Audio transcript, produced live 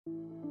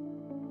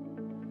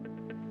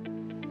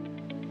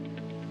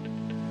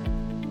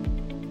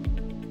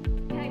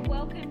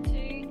welcome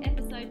to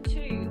episode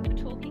 2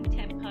 of Talking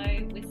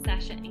Tempo with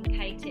Sasha and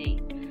Katie.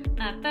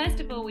 First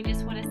of all, we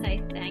just want to say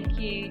thank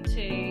you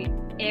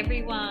to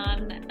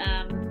everyone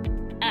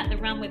at the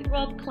Run with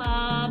Rob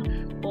Club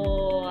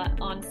or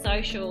on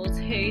socials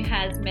who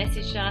has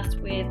messaged us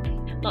with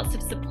lots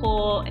of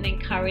support and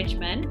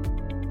encouragement.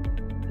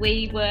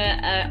 We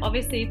were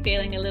obviously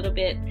feeling a little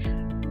bit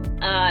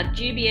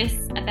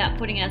dubious about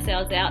putting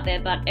ourselves out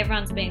there, but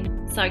everyone's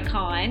been so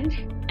kind,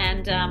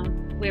 and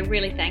we're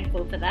really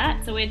thankful for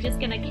that. So we're just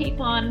going to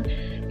keep on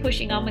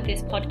pushing on with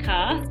this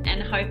podcast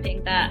and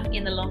hoping that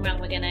in the long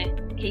run we're going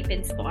to keep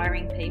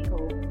inspiring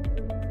people.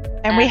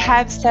 And we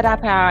have set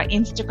up our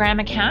Instagram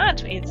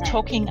account. It's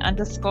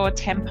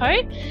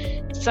talking_tempo.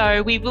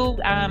 So we will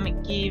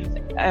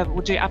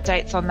we'll do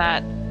updates on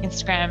that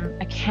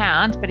Instagram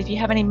account. But if you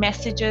have any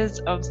messages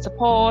of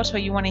support or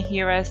you want to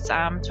hear us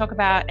talk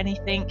about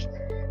anything,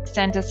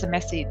 send us a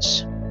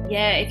message.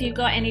 Yeah, if you've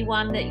got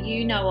anyone that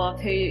you know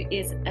of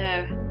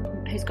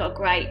who's got a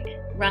great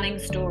running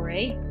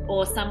story,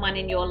 or someone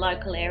in your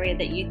local area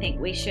that you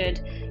think we should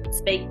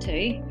speak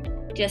to,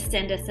 just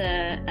send us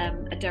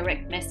a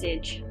direct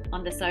message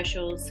on the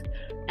socials,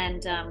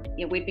 and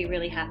we'd be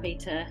really happy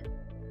to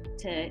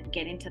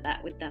get into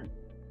that with them.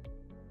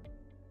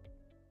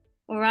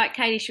 All right,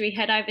 Katie, should we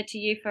head over to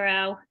you for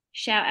our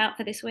shout out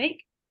for this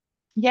week?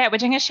 Yeah, we're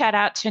doing a shout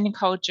out to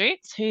Nicole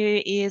Jukes, who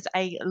is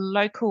a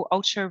local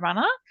ultra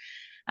runner.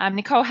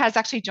 Nicole has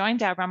actually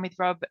joined our Run with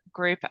Rob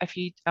group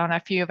on a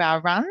few of our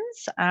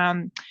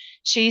runs.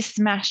 She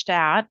smashed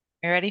out,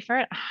 are you ready for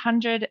it,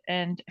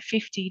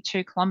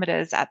 152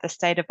 kilometres at the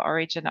State of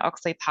Origin at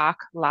Oxley Park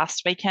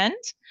last weekend.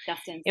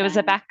 Just insane. It was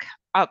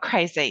a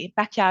crazy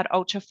backyard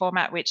ultra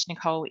format, which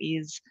Nicole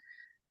is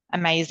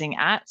amazing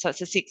at. So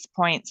it's a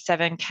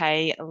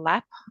 6.7k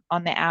lap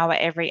on the hour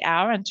every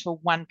hour until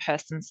one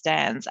person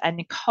stands. And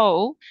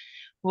Nicole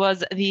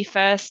was the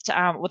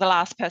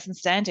last person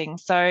standing.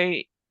 So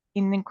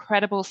in an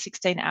incredible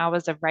 16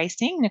 hours of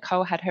racing,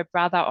 Nicole had her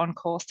brother on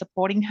course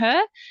supporting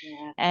her,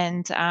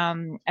 and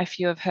a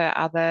few of her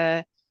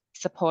other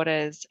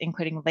supporters,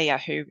 including Leah,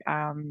 who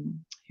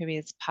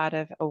is part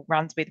of or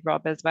runs with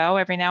Rob as well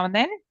every now and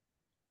then.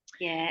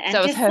 Yeah, and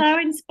so just so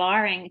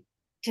inspiring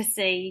to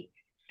see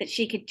that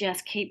she could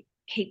just keep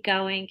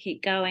going,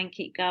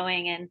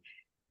 and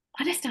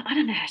I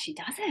don't know how she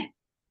does it.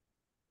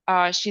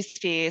 Oh, she's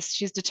fierce.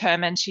 She's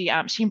determined. She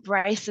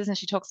embraces, and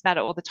she talks about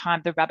it all the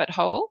time, the rabbit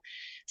hole.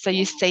 So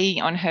you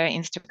see on her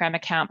Instagram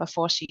account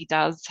before she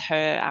does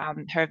her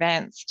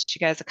events, she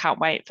goes, I can't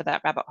wait for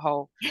that rabbit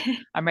hole.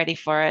 I'm ready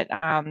for it.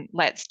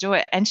 Let's do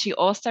it. And she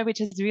also, which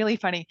is really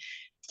funny,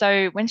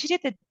 so when she did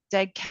the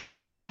Dead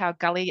Cow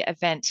Gully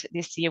event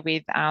this year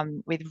with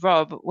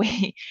Rob,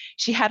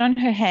 she had on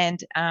her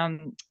hand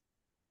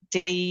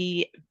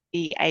DBAP.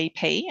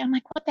 I'm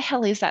like, what the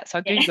hell is that? So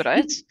I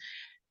Googled it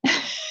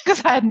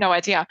because I had no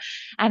idea.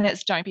 And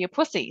it's don't be a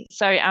pussy.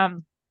 So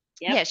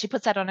she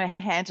puts that on her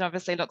hand and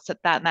obviously looks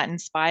at that, and that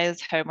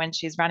inspires her when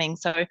she's running.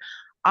 So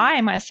I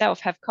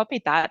myself have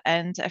copied that,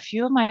 and a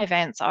few of my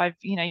events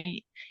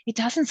it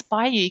does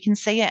inspire you. You can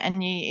see it,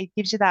 and it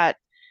gives you that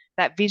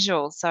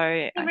visual. So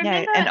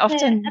and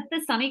often at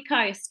the Sunny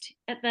Coast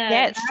at the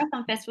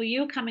Marathon Festival,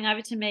 you were coming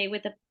over to me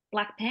with a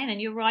black pen and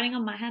you were writing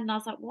on my hand, and I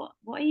was like, what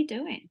are you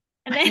doing?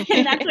 And then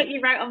that's what you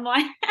wrote on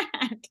my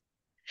hand.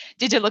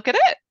 Did you look at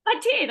it? I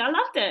did. I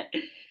loved it.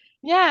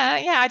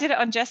 Yeah, I did it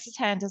on Jess's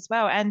hand as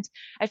well. And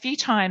a few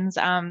times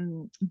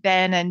Ben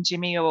and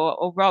Jimmy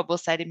or Rob will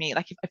say to me,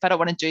 like, if I don't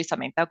want to do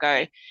something, they'll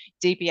go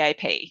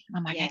DBAP.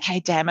 I'm like, okay,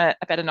 damn it,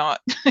 I better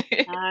not. So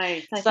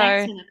thanks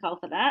to Nicole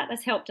for that.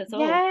 That's helped us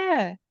all.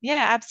 Yeah,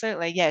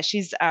 absolutely. Yeah,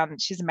 she's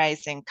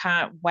amazing.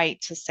 Can't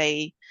wait to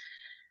see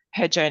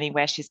her journey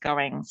where she's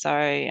going. So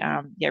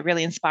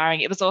really inspiring.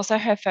 It was also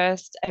her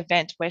first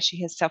event where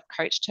she has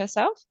self-coached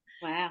herself.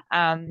 Wow.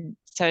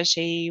 So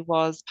she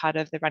was part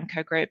of the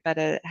Runco group, but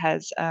it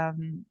has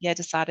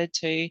decided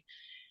to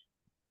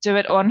do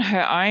it on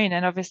her own.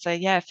 And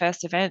obviously,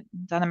 first event,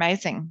 done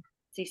amazing.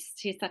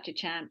 She's such a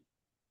champ.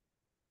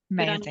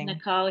 Amazing. Good on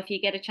Nicole. If you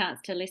get a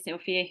chance to listen, or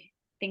if you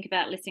think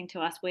about listening to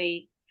us,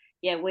 we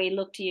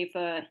look to you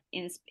for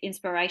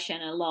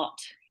inspiration a lot.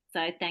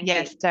 So thank you.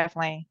 Yes,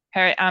 definitely.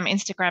 Her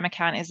Instagram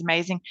account is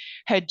amazing.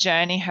 Her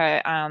journey,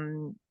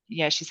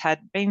 she's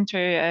been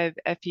through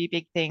a few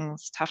big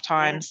things, tough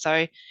times.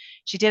 So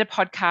she did a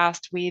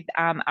podcast with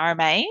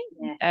RMA,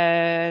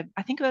 I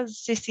think it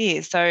was this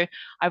year. So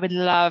I would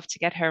love to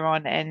get her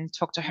on and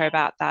talk to her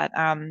about that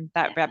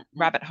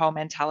rabbit hole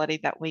mentality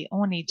that we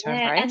all need to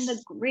embrace. And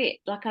the grit.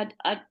 Like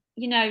I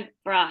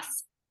for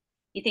us,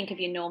 you think of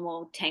your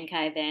normal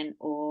 10K event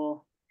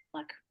or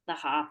like the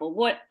half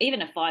or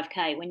even a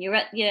 5K, when you're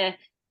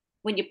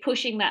when you're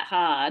pushing that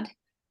hard.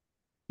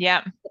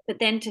 Yeah. But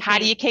then how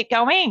do you keep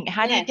going?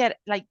 How do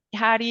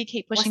you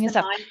keep pushing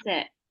yourself?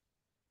 Mindset?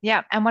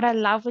 Yeah. And what I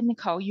love with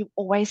Nicole, you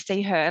always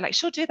see her, like,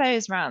 she'll do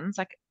those runs,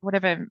 like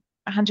whatever,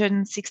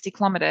 160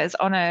 kilometers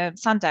on a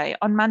Sunday.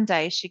 On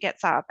Monday, she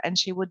gets up and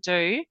she would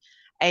do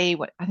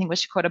what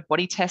she called a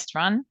body test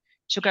run.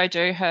 She'll go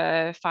do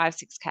her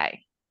 5-6K.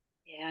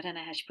 Yeah, I don't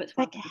know how she puts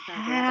one Like, foot in front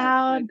of the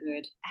other. It's so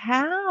good.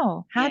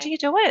 how Yeah, do you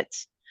do it?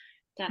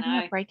 don't How do you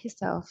know. not break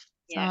yourself?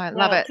 So Yeah. I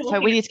love Well, it. So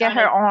talking we of need to get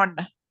trying her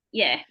to, on.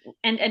 yeah,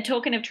 and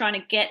talking of trying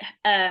to get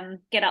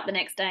up the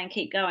next day and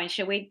keep going,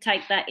 shall we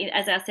take that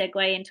as our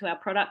segue into our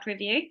product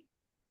review?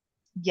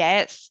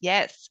 Yes,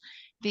 yes.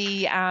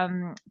 The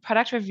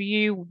product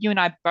review you and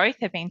I both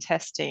have been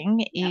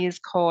testing Yep. is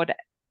called,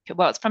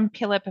 well, it's from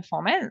Pillar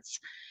Performance.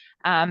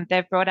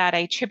 They've brought out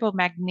a triple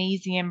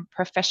magnesium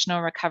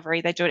professional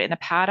recovery. They do it in a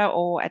powder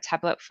or a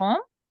tablet form.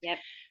 Yep.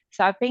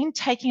 So I've been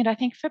taking it, I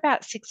think, for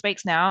about 6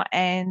 weeks now,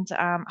 and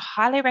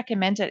highly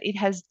recommend it. It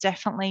has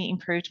definitely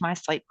improved my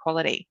sleep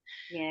quality.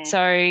 Yeah. So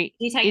Do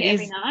you take it it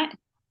every is night?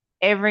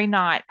 every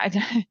night.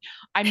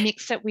 I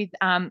mix it with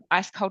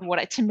ice cold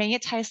water. To me,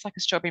 it tastes like a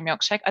strawberry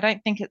milkshake. I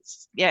don't think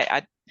it's,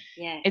 Yeah.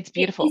 it's It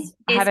beautiful.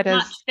 I have is it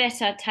much as,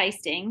 better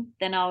tasting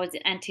than I was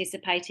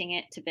anticipating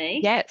it to be.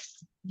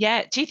 yes,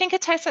 yeah. Do you think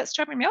it tastes like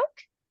strawberry milk?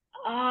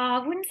 Oh,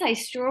 I wouldn't say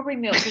strawberry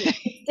milk, but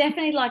it's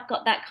definitely like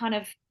got that kind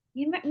of.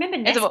 You remember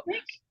Is it,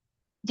 Nesquik?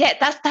 yeah,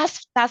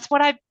 that's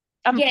what I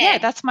yeah, Yeah,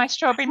 that's my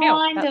strawberry milk.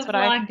 kind That's of what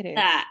I like think it is.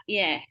 that.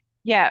 Yeah,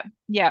 Yeah,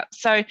 yeah.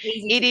 So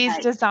easy it to is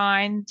take.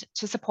 designed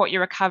to support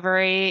your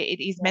recovery. It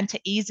is Yeah, meant to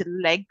ease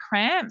leg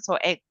cramps or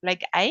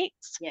leg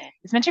aches. yeah,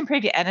 It's meant to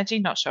improve your energy.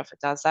 Not sure if it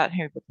does that.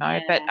 Who would know?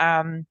 But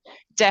yeah.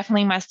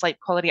 definitely my sleep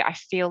quality. I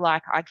feel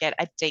like I get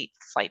a deep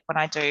sleep when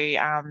I do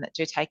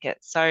take it.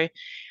 So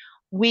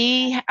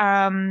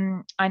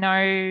I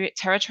know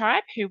Terra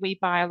Tribe, who we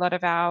buy a lot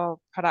of our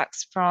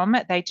products from.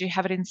 They do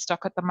have it in stock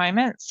at the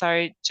moment.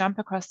 So jump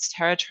across to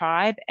Terra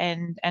Tribe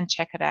and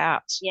check it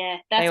out. Yeah,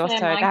 They that's where also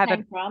they mine have it.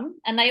 came from.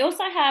 And they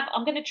also have,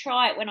 I'm going to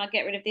try it when I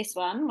get rid of this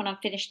one, when I've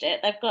finished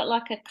it. They've got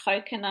like a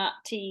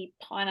coconutty,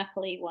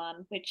 pineapple-y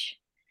one, which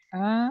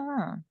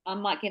Ah, I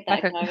might give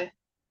that like a a go.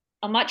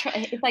 I might try,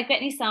 if they get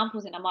any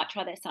samples in, I might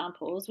try their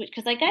samples, which,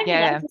 because they gave me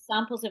yeah, loads of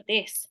samples of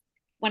this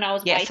when I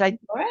was yes, waiting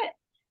for it.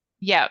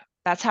 yeah,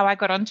 that's how I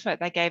got onto it.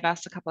 They gave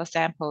us a couple of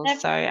samples. They're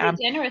So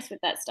pretty generous with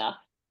that stuff.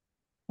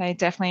 they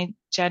definitely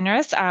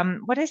generous.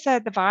 What is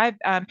the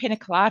vibe? Pina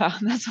colada.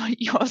 That's what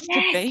yours could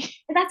Yes, be.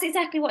 that's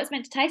exactly what it's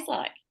meant to taste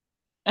like.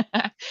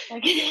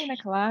 Like, Pina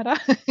colada.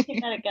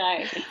 give that a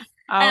go.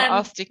 I'll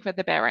Um, stick with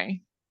the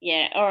berry.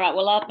 yeah, all right.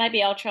 Well,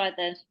 maybe I'll try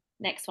the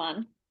next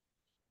one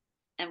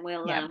and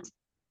Yeah.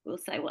 we'll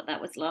say what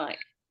that was like.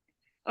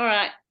 All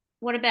right.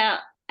 What about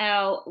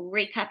our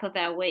recap of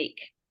our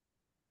week?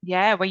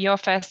 Yeah, well, you're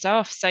first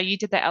off. So you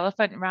did the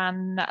elephant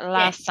run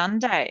last Yes.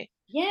 Sunday.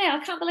 Yeah,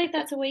 I can't believe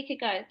that's a week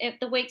ago.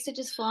 The weeks are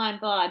just flying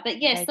by.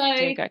 But yeah, They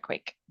do so go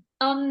quick.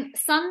 on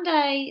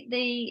Sunday,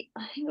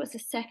 I think it was the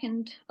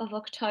 2nd of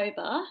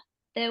October,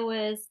 there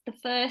was the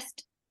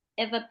first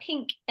ever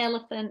Pink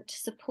Elephant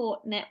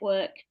Support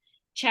Network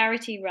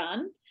charity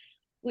run,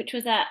 which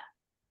was at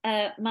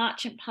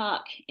Marchant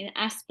Park in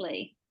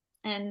Aspley.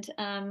 And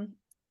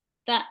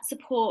that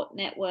support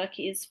network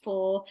is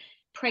for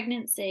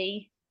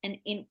pregnancy and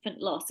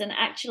infant loss. And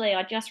actually,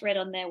 I just read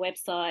on their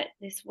website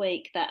this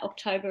week that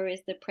October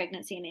is the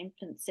Pregnancy and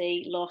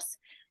Infancy Loss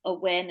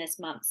Awareness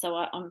Month. So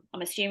I'm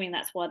assuming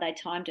that's why they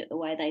timed it the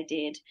way they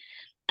did.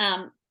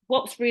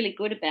 What was really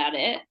good about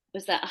it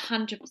was that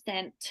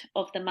 100%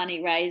 of the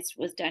money raised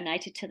was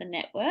donated to the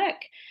network,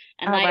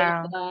 and Oh, they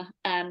wow.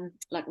 offer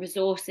like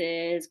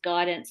resources,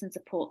 guidance, and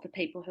support for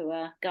people who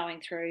are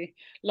going through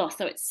loss.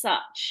 So it's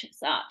such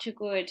a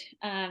good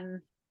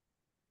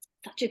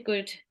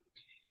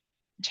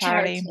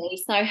Charity. charity.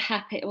 So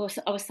happy. I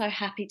was so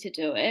happy to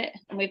do it.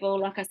 And we've all,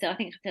 like I said, I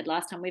think I said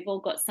last time, we've all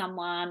got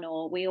someone,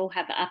 or we all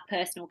have a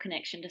personal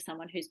connection to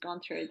someone who's gone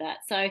through that.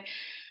 So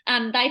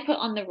they put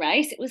on the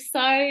race. It was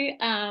so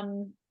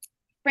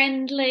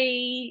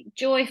friendly,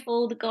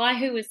 joyful. The guy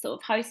who was sort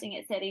of hosting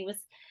it said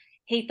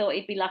he thought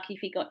he'd be lucky if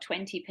he got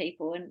 20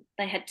 people, and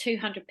they had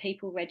 200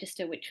 people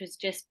register, which was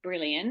just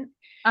brilliant.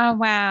 Oh,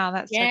 wow.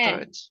 That's so Yeah.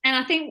 good. And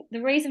I think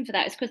the reason for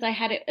that is because they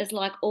had it as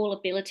like all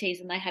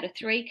abilities, and they had a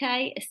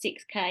 3K, a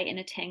 6K, and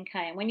a 10K.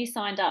 And when you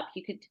signed up,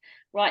 you could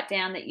write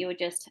down that you were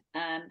just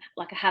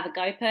like a have a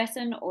go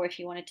person, or if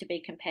you wanted to be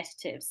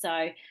competitive.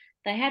 So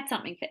they had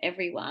something for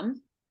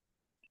everyone.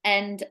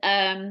 And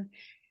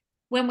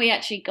when we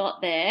actually got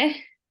there,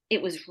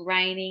 it was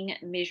raining,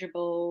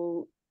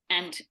 miserable,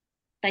 and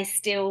they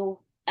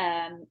still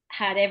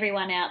had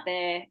everyone out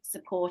there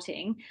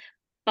supporting.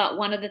 But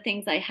one of the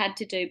things they had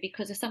to do,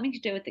 because of something to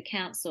do with the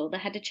council, they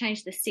had to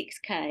change the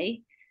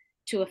 6K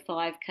to a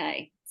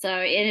 5K. So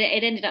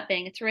it ended up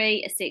being a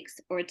 3, a 6,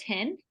 or a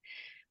 10,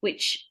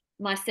 which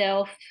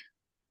myself,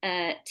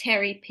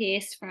 Terry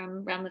Pierce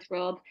from Run with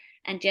Rob,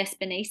 and Jess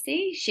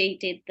Benisi, she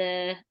did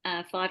the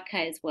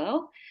 5K as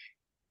well.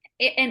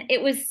 And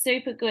it was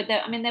super good.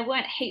 I mean, there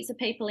weren't heaps of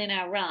people in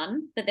our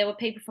run, but there were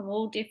people from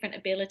all different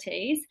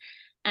abilities.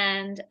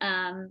 And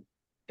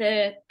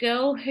the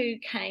girl who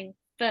came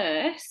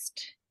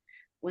first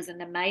was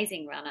an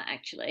amazing runner,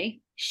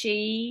 actually.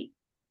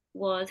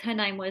 Her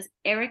name was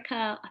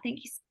Erica,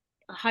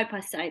 I hope I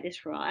say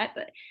this right,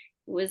 but it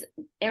was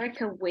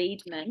Erica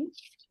Weedman.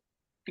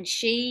 and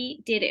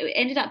she did it. It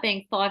ended up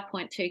being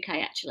 5.2K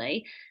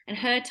actually, and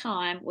her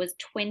time was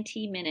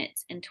 20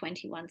 minutes and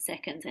 21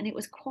 seconds, and it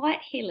was quite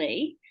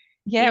hilly.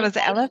 Yeah, The it was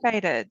elevation,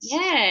 elevated.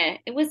 yeah,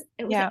 it was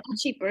Yeah.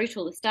 actually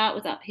brutal. The start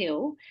was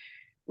uphill,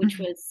 which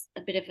Mhm. was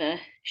a bit of a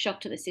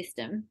shock to the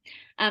system.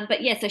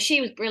 But yeah, so she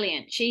was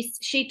brilliant.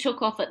 She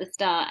took off at the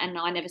start, and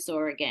I never saw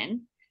her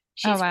again. Oh,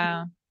 She's from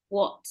wow.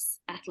 Watts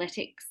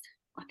Athletics,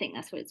 I think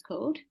that's what it's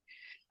called.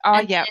 Oh,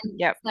 And yep, then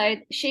yep. so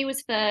she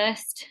was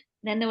first.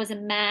 Then there was a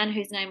man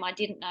whose name I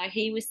didn't know.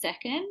 He was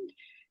second.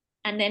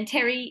 And then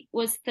Terry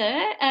was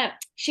third.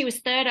 She was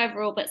third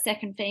overall, but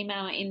second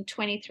female in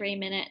 23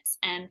 minutes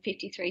and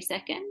 53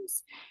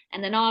 seconds.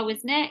 And then I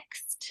was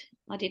next.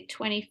 I did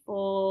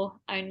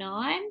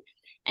 24:09.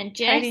 And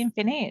Jess, Podium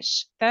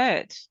finish,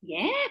 third.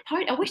 yeah,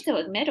 I wish there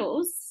was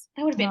medals.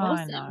 That would have Oh, been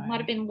I awesome. Might know.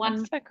 have been That's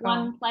one so cool.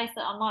 one place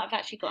that I might have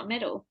actually got a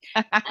medal.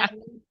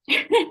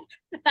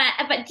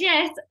 But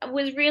Jess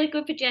was really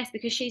good for Jess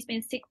because she's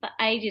been sick for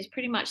ages,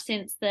 pretty much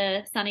since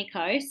the sunny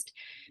coast,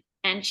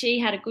 and she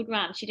had a good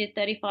run. She did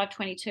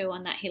 35:22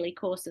 on that hilly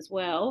course as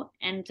well,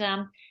 and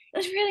it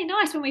was really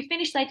nice when we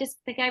finished. They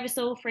gave us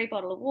all a free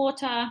bottle of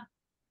water.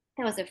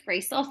 There was a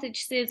free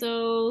sausage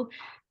sizzle.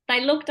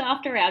 They looked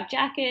after our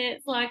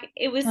jackets. Like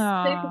it was super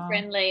Oh,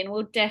 friendly, and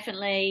we'll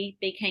definitely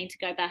be keen to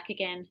go back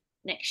again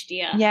next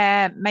year.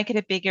 yeah, make it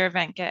a bigger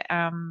event. Get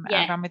our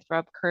Yeah, Run with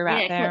Rob crew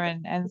out yeah, there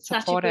and it's such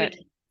a support it.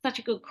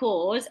 good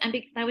cause, and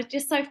they were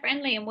just so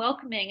friendly and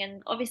welcoming,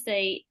 and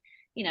obviously,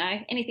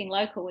 anything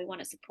local we want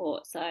to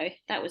support. So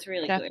that was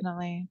really good.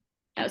 Definitely.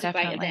 That was a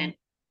great Definitely. event.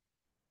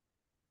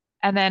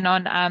 And then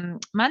on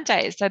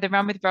Monday, so the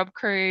Run with Rob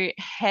crew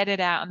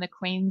headed out on the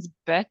Queen's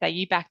birthday.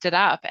 You backed it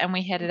up, and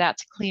we headed out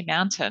to Clear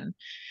Mountain.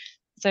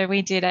 So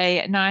we did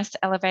a nice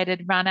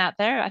elevated run out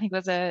there. I think it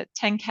was a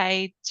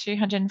 10K,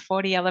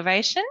 240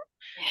 elevation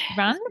Yeah, it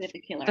run. was a bit of a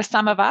killer For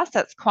some actually. of us,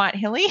 that's quite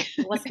hilly.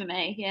 It was for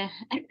me, yeah.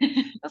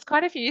 There's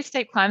quite a few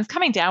steep climbs.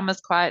 Coming down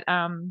was quite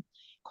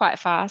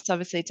fast,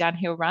 obviously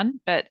downhill run,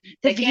 but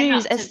the But getting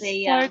views up are to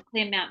the so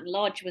Clear Mountain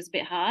Lodge was a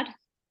bit hard.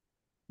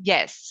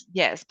 yes,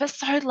 yes, but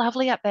so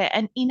lovely up there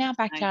and in our So,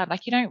 backyard.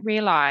 Like you don't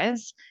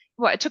realize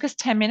what it took us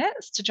 10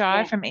 minutes to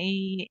drive yeah, from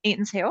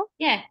Eaton's Hill.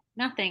 yeah,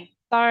 nothing.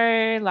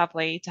 So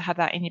lovely to have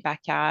that in your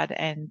backyard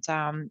and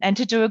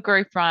to do a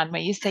group run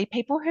where you see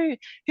people who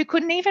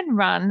couldn't even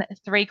run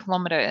 3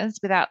 kilometers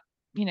without,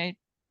 you know,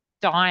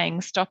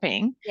 dying,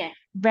 stopping, Yeah,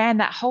 ran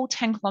that whole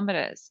 10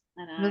 kilometers.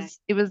 I It know. was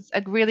it was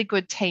a really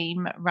good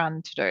team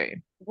run to do.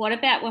 What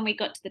about when we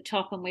got to the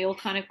top and we all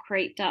kind of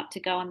creeped up to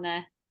go on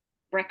the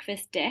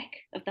breakfast deck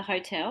of the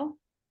hotel?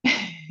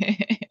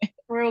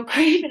 We're all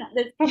creeping up.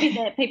 There's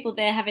probably people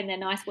there having their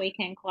nice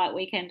weekend, quiet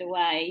weekend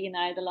away,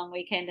 the long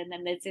weekend. And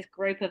then there's this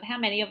group of how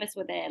many of us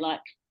were there?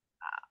 Like,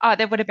 Oh,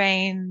 there would have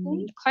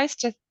been close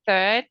to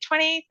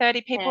 20,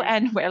 30 people, yeah,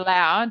 and we're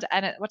loud.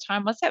 And at what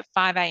time was it?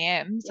 5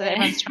 a.m. So yeah.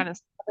 everyone's trying to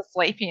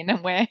sleep in,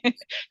 and we're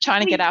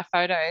trying to were, get our were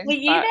photos.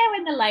 you But there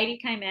when the lady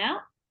came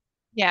out?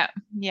 yeah,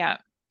 yeah,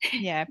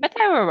 yeah. But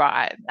they were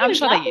right. She I'm was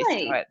sure they're used to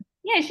lovely. it.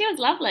 Yeah, she was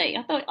lovely.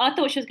 I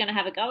thought she was going to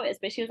have a go at us,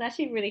 but she was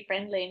actually really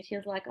friendly, and she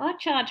was like, "I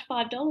charge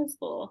 $5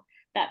 for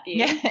that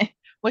Yeah. view."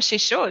 Well, she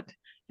should.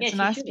 Yeah, It's a she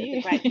nice should. It's a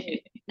view. great view.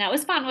 No, it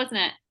was fun, wasn't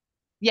it?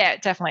 Yeah,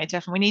 definitely,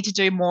 definitely. We need to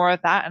do more of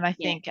that. And I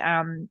Yeah. think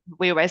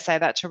we always say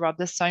that to Rob.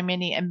 There's so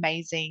many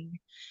amazing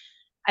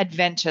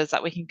adventures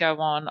that we can go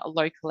on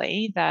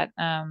locally that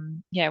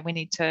yeah, we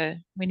need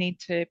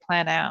to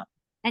plan out.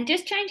 And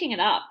just changing it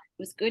up.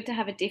 It was good to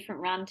have a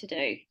different run to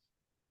do,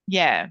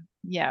 Yeah,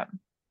 yeah,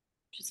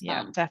 which was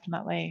yeah, fun.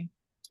 definitely.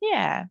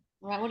 Yeah.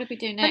 All right, what did we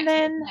do And next? What's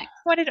then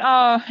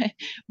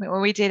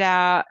next? we did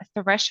our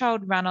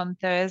threshold run on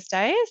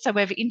Thursday. So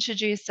we've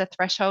introduced a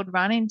threshold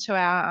run into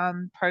our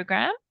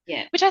program,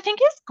 Yeah, which I think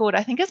is good.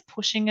 I think it's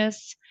pushing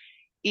us.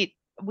 It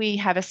we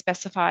have a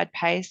specified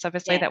pace,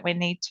 obviously, yeah, that we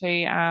need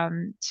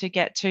to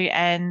get to,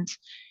 and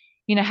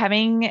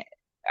having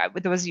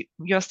there was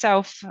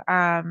yourself,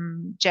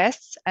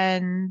 Jess,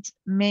 and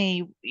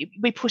me.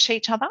 We push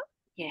each other.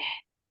 yeah,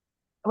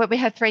 We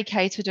had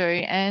 3K to do,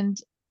 and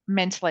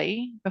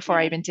mentally, before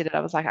I yeah, even did it, I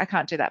was like, I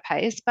can't do that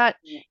pace. But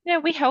yeah.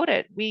 we held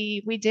it.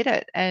 We did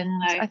it, and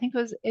I I think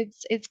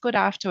it's good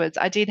afterwards.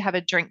 I did have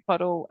a drink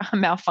bottle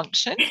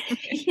malfunction, know.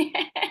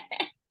 Yeah.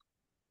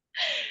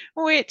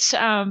 which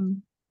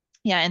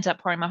yeah, I ended up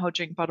pouring my whole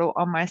drink bottle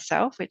on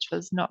myself, which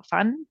was not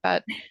fun,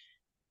 but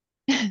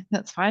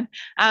that's fine.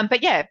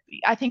 But yeah,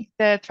 I think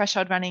the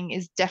threshold running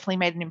is definitely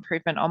made an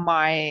improvement on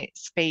my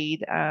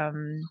speed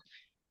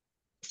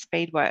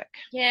work.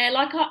 Yeah,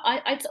 like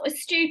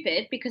it's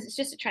stupid because it's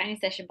just a training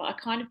session, but I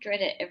kind of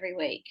dread it every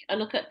week. I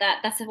look at that.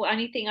 That's the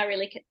only thing I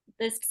really.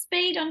 The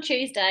speed on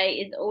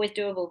Tuesday is always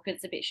doable because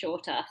it's a bit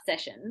shorter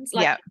sessions,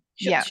 like Yeah,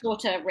 yeah.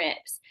 shorter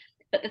reps.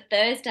 But the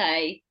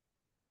Thursday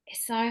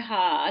is so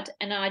hard,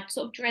 and I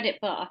sort of dread it,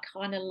 but I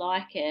kind of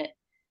like it.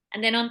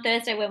 And then on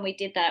Thursday when we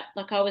did that,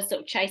 like I was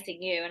sort of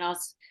chasing you, and I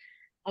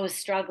was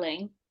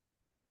struggling.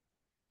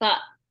 But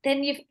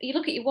then you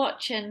look at your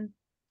watch and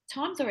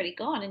time's already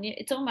gone and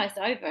it's almost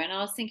over. And I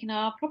was thinking, oh,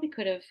 I probably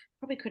could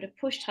have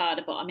pushed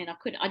harder, but I mean, I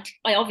couldn't.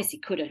 I obviously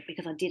couldn't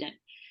because I didn't.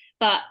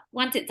 But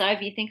once it's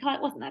over, you think, oh,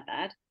 it wasn't that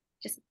bad.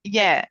 Just the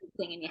Yeah,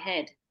 thing in your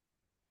head.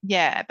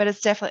 yeah, but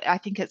it's definitely, I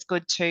think it's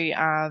good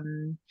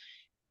to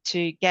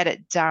get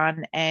it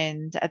done,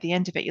 and at the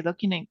end of it you're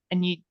looking at,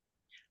 and you,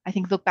 I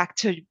think, look back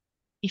to,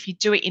 if you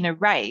do it in a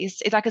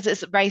race, it's like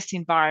it's a race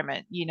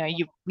environment, you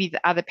with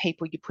other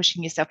people, you're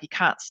pushing yourself, you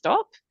can't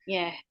stop.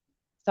 Yeah.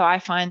 So I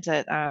find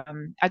it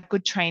a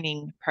good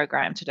training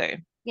program to do.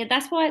 Yeah,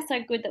 that's why it's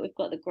so good that we've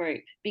got the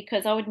group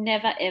because I would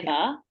never Yeah,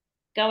 ever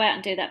go out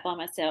and do that by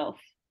myself.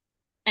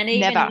 And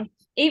never.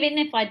 even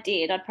if I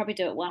did, I'd probably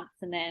do it once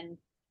and then,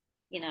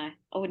 I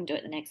wouldn't do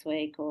it the next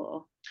week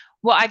or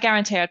Well, I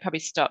guarantee I'd probably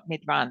stop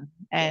mid-run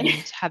yeah.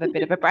 and have a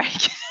bit of a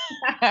break.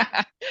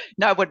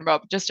 No, I wouldn't,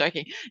 Rob. Just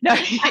joking. No,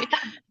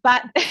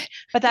 but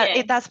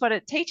Yeah. that's what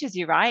it teaches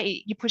you,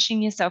 right? You're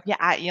pushing yourself. You're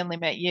at your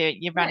limit. You're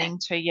Yeah. running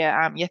to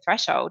your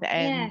threshold, Yeah.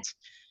 and And it's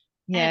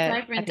yeah,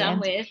 over at and the done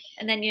end, with.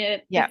 And then yeah,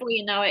 before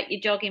you know it,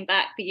 you're jogging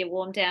back, but you're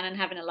warmed down and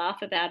having a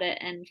laugh about it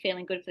and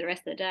feeling good for the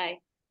rest of the day.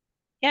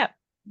 yeah,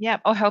 yeah,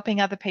 or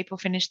helping other people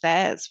finish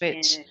theirs,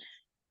 which Yeah.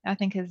 I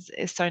think is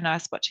so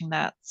nice watching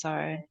that. So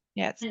Yeah.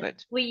 yeah, it's And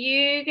good. were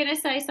you going to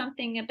say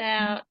something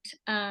about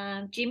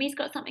Jimmy's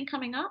got something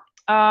coming up?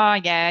 Oh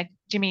yeah,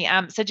 Jimmy.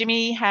 So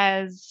Jimmy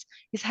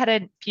he's had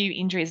a few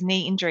injuries,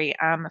 knee injury,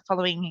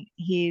 following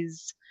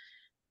his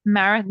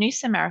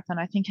Noosa Marathon.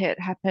 I think it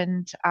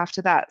happened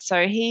after that.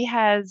 So he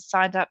has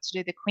signed up to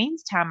do the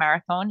Queenstown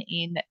Marathon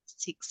in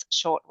 6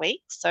 short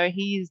weeks. So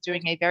he is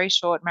doing a very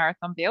short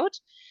marathon build.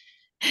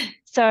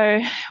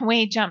 So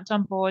we jumped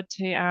on board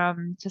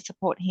to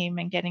support him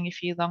and getting a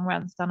few long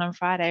runs done on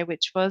Friday,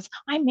 which was,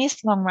 I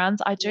miss long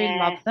runs. I do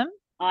love Yeah, them.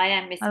 I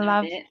am I missing them a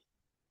love bit.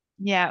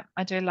 Yeah,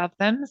 I do love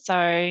them. So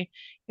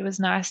it was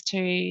nice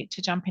to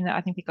jump in.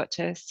 I think we got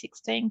to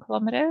 16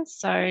 kilometers.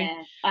 So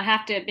Yeah, I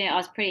have to admit, I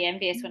was pretty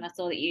envious when I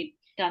saw that you'd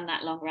done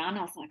that long run.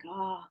 I was like,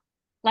 oh,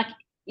 like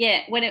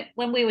yeah,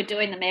 when we were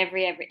doing them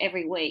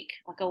every week,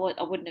 like I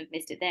wouldn't have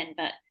missed it then.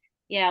 But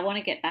yeah, I want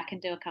to get back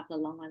and do a couple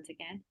of long ones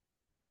again.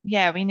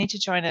 yeah, we need to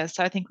join us.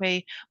 So I think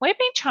we've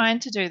been trying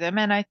to do them,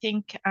 and I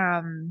think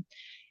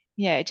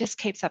yeah, it just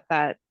keeps up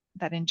that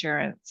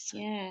endurance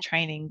Yeah,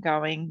 training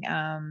going.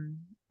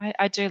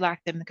 I do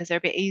like them because they're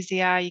a bit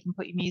easier. You can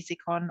put your music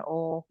on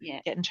or yeah.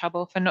 get in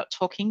trouble for not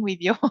talking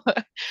with your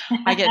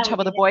I get in With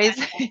trouble. The your boys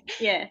headphones on.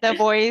 Yeah, the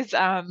boys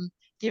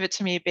give it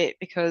to me a bit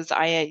because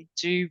I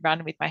do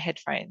run with my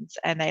headphones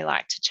and they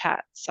like to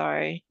chat.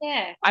 So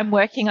yeah, I'm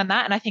working on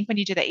that. And I think when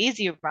you do the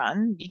easier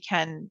run, you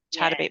can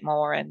chat a yeah, bit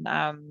more and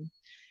the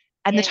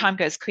yeah. time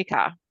goes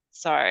quicker.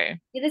 So Yeah,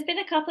 there's been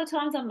a couple of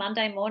times on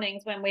Monday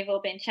mornings when we've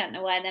all been chatting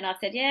away, and then I've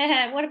said,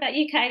 "Yeah, what about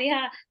you, Katie?"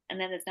 Huh? And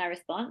then there's no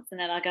response, and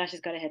then I go,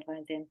 "She's got her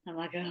headphones in." I'm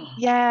like, "Oh."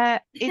 yeah,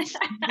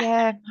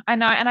 I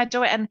know, and I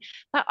do it, and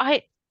but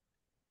I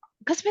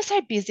because we're so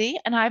busy,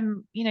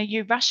 and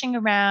you're rushing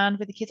around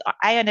with the kids.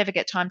 I never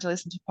get time to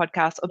listen to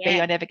podcasts, or B,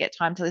 Yeah, I never get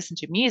time to listen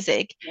to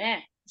music.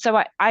 yeah,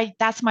 So I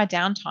that's my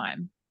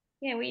downtime.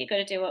 yeah. Well, you got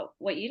to do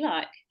what you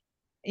like.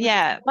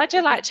 Yeah, but I do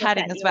We'll like just talk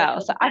chatting at as you or well.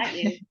 talk So about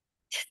you.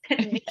 Just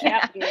nick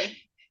out with you.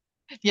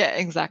 yeah,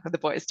 exactly. The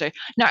boys do.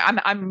 No,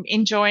 I'm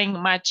enjoying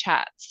my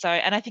chat. So,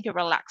 and I think it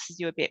relaxes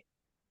you a bit.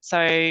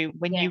 So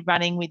when Yeah. you're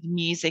running with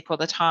music all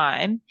the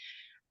time,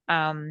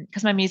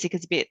 because my music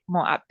is a bit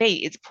more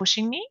upbeat, it's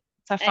pushing me.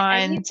 So I Are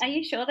you find, are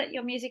you sure that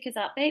your music is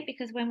upbeat?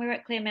 Because when we were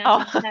at Clear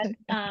Mountain,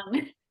 oh,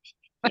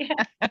 we had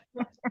yeah,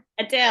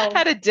 Adele.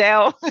 had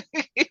Adele.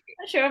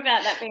 Not sure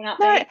about that being No,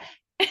 upbeat.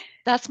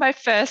 that's my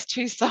first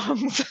two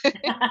songs.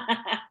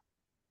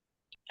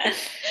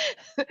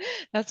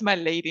 That's my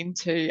lead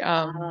into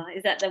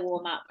Is that the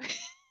warm up?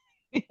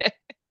 yeah.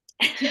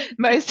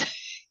 most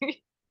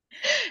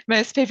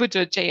most people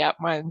do G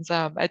up ones,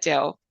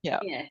 Adele. Yeah.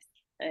 Yes.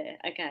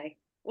 Okay.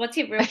 What's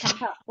your real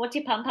pump up? What's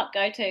your pump up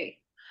go to?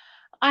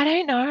 I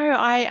don't know.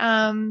 I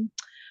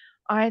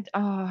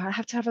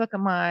have to have a look at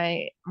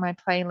my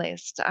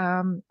playlist.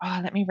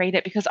 Let me read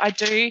it because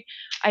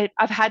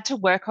I've had to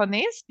work on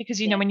this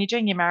because Yeah. when you're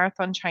doing your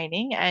marathon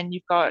training and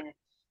you've got Yeah.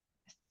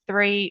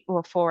 3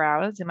 or 4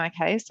 hours in my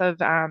case of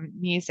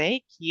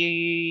music,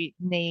 you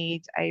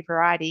need a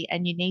variety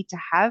and you need to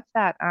have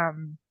that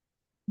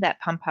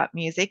pump up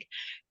music.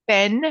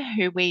 Ben,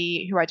 who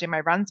I do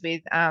my runs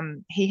with,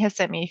 he has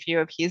sent me a few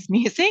of his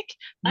music,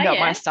 Oh not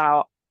my yeah.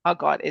 style. Oh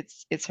God,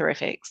 it's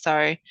horrific.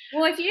 So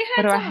Well, if you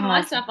what heard do I some of my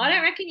have? stuff, I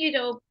don't reckon you'd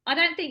all. I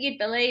don't think you'd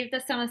believe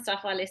some of the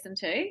stuff I listen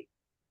to.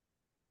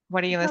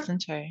 What do you listen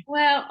to?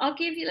 Well, I'll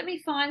give you. Let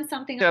me find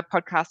something. Do a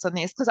podcast on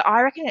this because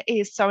I reckon it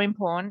is so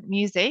important.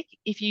 Music,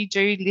 if you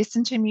do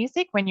listen to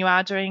music when you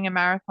are doing a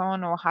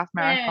marathon or half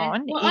Yeah.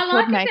 marathon, Well, I it could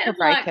like a make bit or of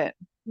break like it.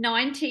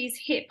 90s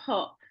hip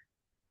hop,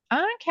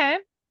 Oh, okay.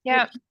 which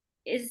Yeah.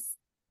 is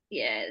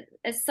yeah,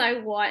 it's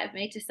so white of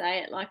me to say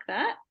it like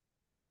that,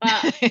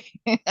 but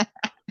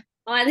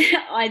I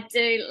I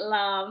do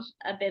love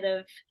a bit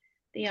of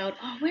the old.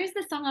 Oh, where's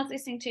the song I was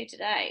listening to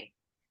today?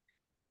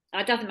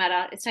 It doesn't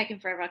matter. It's taken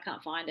forever. I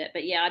can't find it.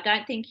 But yeah, I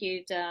don't think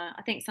you'd.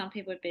 I think some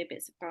people would be a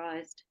bit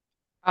surprised.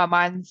 Oh,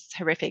 mine's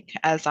horrific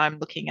as I'm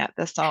looking at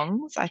the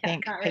songs. I Yeah, I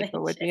think can't really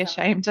people would share be some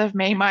of ashamed of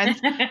me. Mine's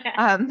them.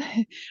 um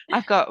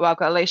I've got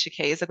Alicia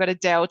Keys, I've got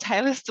Adele,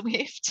 Taylor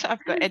Swift,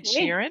 I've got Ed Swift.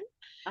 Sheeran,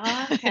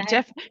 Oh,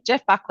 okay.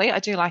 Jeff Buckley. I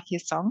do like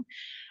his song.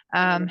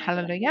 I don't know that.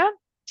 Hallelujah.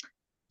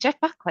 Jeff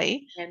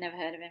Buckley. Yeah, I've never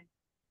heard of him.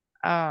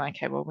 Oh,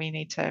 okay. Well, we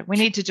need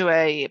to do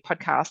a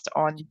podcast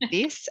on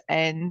this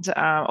and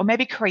or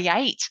maybe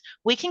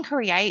we can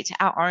create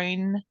our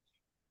own Yes.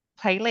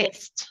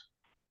 playlist.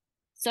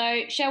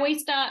 So, shall we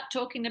start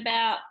talking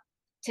about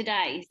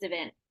today's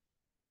event?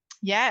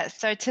 Yeah,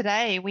 so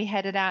today we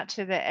headed out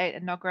to the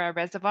Enoggera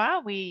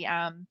Reservoir. We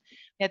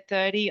had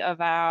 30 of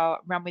our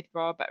Run with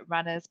Rob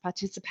runners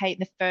participate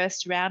in the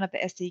first round of the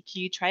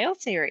SEQ Trail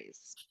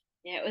Series.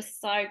 Yeah, it was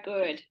so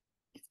good.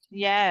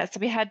 Yeah, so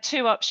we had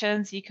two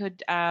options. You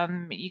could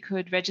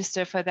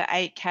register for the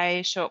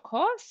 8K short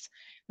course,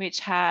 which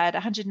had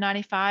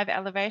 195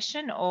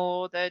 elevation,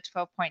 or the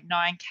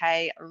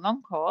 12.9K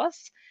long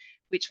course,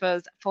 which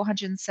was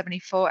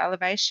 474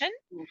 elevation.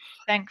 Oof.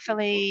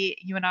 Thankfully,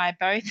 you and I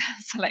both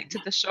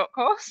selected the short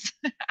course.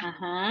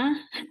 Uh-huh.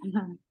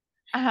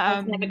 I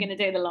was never going to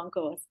do the long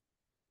course.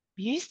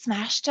 You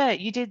smashed it.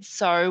 You did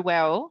so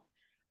well.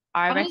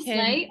 I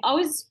Honestly,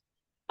 reckon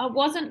I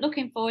wasn't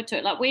looking forward to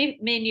it. Like me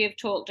and you have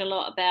talked a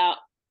lot about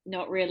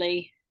not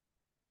really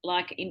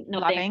not being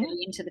loving.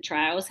 really into the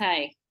trails.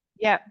 Hey.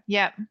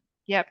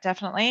 Yep,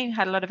 definitely.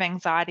 Had a lot of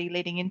anxiety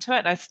leading into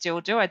it. I still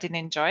do. I didn't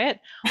enjoy it.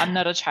 I'm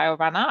not a trail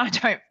runner.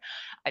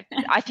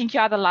 I think you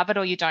either love it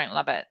or you don't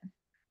love it.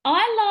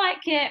 I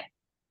like it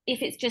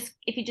if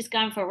you're just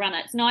going for a run.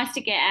 It's nice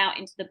to get out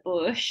into the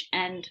bush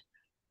and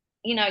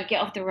get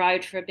off the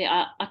road for a bit.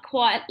 I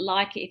quite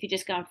like it if you're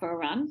just going for a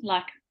run.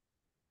 Like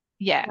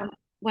Yeah.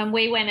 when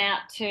we went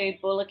out to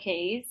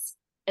Bullockys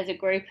as a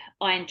group,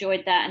 I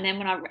enjoyed that. And then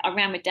when I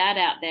ran with Dad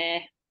out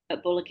there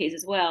at Bullockys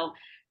as well,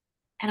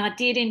 and I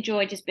did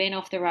enjoy just being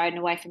off the road and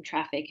away from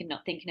traffic and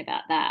not thinking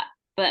about that.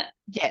 But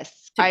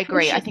Yes, to I push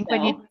agree. I think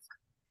yourself,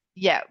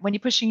 when you're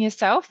pushing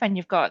yourself and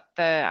you've got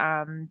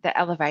the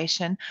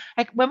elevation.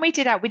 Like when we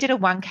did we did a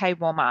 1K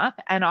warm up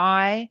and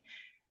I'm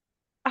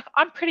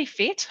pretty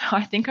fit.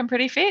 I think I'm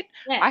pretty fit.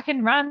 yeah. I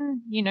can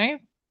run,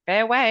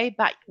 fair way,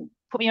 but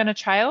put me on a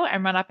trail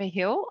and run up a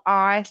hill,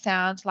 I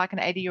sound like an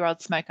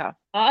 80-year-old smoker.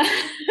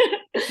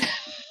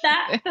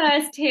 That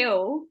first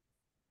hill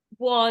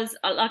was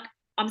like,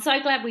 I'm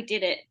so glad we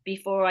did it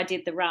before I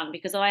did the run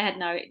because I had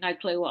no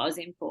clue what I was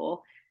in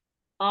for.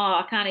 Oh,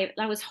 I can't even.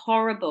 That was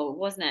horrible,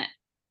 wasn't it?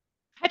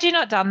 Had you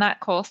not done that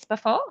course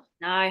before?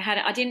 No,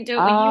 I didn't do it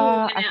when you all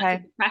Oh, went out to okay.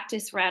 the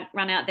practice run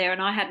out there,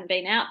 and I hadn't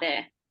been out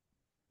there,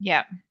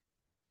 Yeah,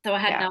 so I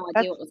had yeah. no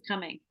idea what was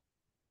coming.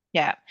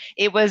 Yeah.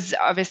 It was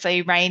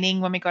obviously raining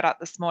when we got up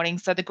this morning,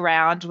 so the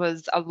ground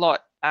was a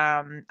lot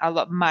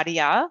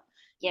muddier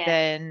Yeah,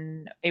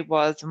 than it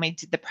was when we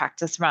did the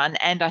practice run.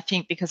 And I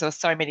think because there were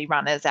so many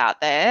runners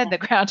out there, the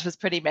ground was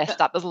pretty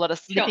messed up. There's a lot of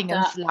slipping chopped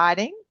and up.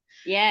 sliding,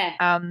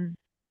 Yeah,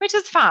 which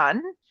is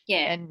fun.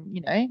 yeah, And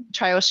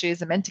trail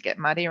shoes are meant to get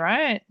muddy,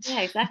 right?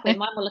 yeah, exactly.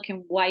 Mine were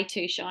looking way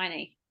too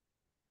shiny.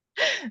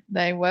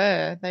 They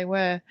were.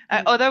 Mm.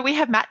 Although we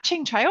have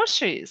matching trail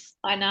shoes.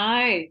 I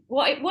know.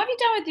 What have you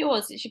done with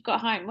yours since you've got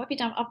home? What have you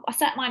done? I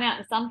sat mine out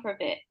in the sun for a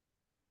bit.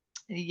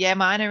 Yeah,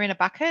 mine are in a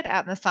bucket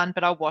out in the sun,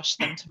 but I'll wash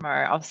them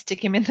tomorrow. I'll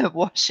stick them in the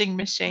washing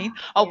machine.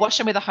 I'll Yeah, wash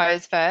them with a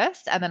hose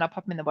first, and then I'll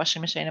pop them in the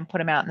washing machine and put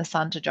them out in the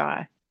sun to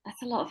dry.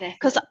 that's a lot of effort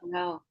Because, as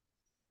well.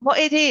 well,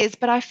 it is,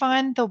 but I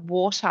find the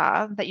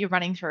water that you're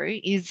running through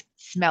is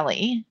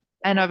smelly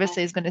and Yeah,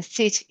 obviously is going to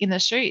sit in the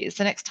shoes.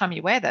 The next time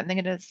you wear them,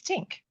 they're going to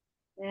stink.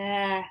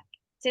 yeah.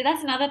 See,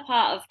 that's another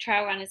part of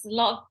trail running. There's a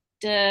lot of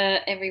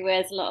dirt everywhere.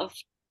 There's a lot of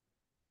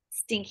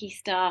stinky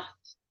stuff.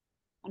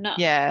 I'm not.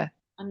 Yeah.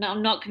 I'm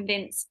not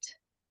convinced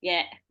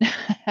yet.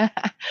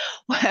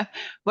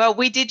 Well,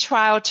 we did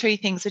trial two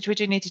things, which we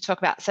do need to talk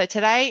about. So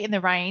today in the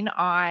rain,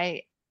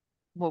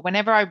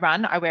 whenever I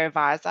run, I wear a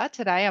visor.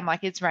 Today, I'm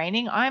like, it's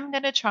raining. I'm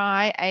going to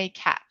try a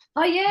cap.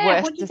 Oh yeah,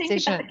 Worst what do you think about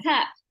decision. the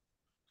cap?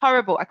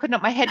 Horrible.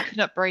 My head could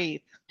not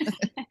breathe.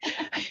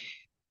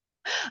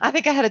 I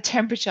think I had a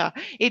temperature.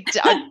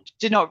 I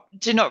do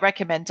not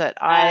recommend it.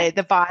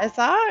 The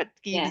visor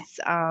gives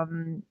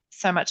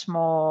so much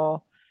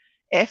more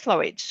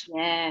airflow.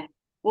 Yeah.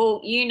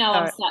 Well,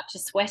 I'm So such a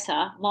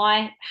sweater. My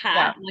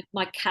yeah, hat,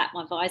 my cap,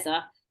 my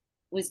visor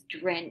was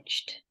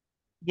drenched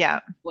yeah,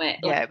 wet.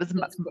 yeah.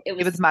 Like It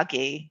was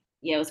muggy.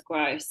 yeah, it was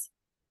gross.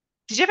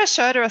 Did you have a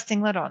shirt or a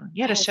singlet on?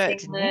 You I had a had a shirt,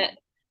 didn't you? Oh,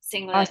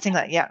 singlet.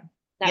 singlet. Yeah,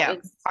 That yeah.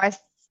 was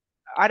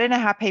I don't know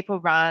how people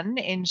run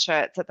in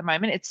shirts at the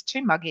moment. It's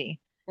too muggy.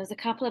 There was a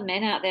couple of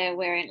men out there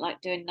wearing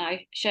doing no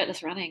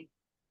shirtless running.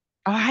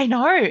 Oh, I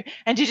know.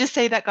 And did you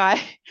see that guy?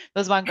 There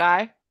was one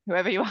guy,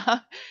 whoever you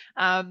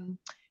are.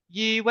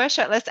 You were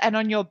shirtless, and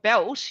on your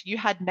belt you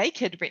had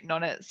naked written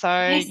on it. So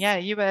Yes, yeah,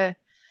 you were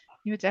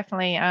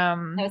definitely I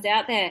was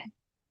out there.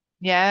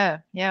 yeah,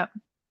 yeah.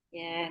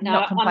 Yeah, no,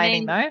 Not I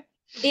complaining mean though.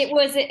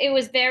 it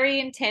was very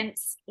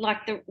intense.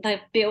 Like the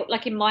build,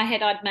 like in my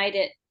head, I'd made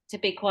it to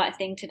be quite a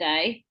thing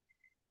today.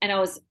 And I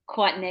was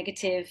quite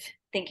negative,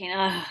 thinking,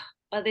 oh,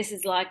 well, this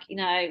is like,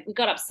 we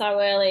got up so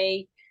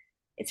early,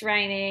 it's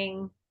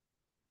raining.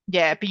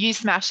 Yeah, but you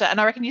smashed it,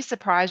 and I reckon you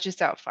surprised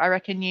yourself. I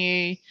reckon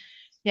you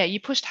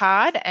pushed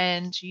hard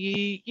and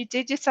you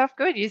did yourself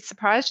good. You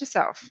surprised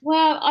yourself.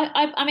 Well,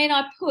 I mean,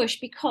 I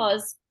pushed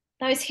because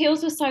those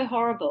hills were so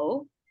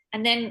horrible.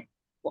 And then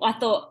I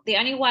thought the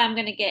only way I'm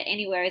going to get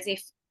anywhere is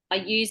if I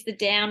use the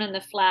down and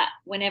the flat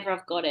whenever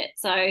I've got it.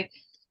 So it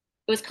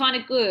was kind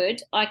of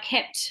good. I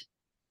kept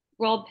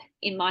Rob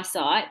in my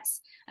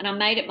sights, and I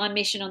made it my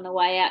mission on the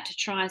way out to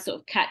try and sort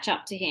of catch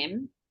up to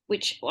him,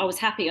 which I was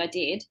happy I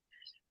did.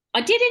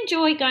 I did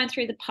enjoy going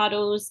through the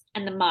puddles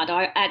and the mud.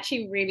 I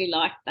actually really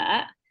liked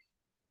that.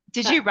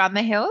 Did But you run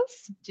the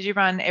hills? Did you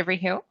run every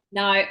hill?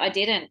 no, I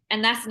didn't.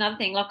 And that's another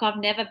thing. Like, I've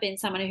never been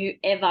someone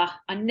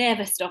I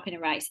never stop in a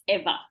race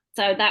ever.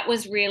 So that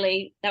was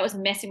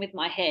messing with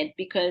my head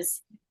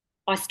because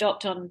I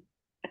stopped on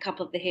a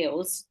couple of the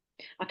hills.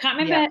 I can't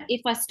Yeah. remember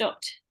if I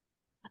stopped.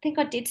 I think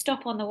I did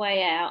stop on the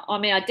way out. I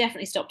mean, I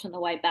definitely stopped on the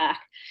way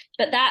back.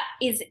 But that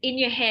is in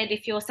your head.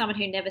 If you're someone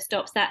who never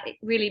stops, that it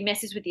really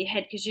messes with your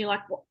head because you're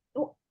like,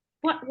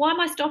 why am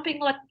I stopping?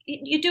 Like,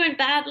 you're doing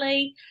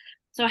badly.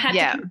 So I had to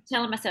Yeah. keep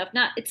telling myself,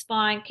 no, it's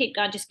fine. Keep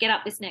going. Just get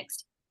up this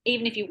next,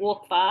 even if you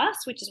walk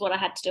fast, which is what I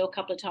had to do a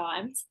couple of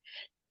times.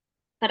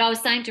 But I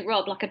was saying to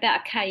Rob, like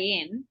about a K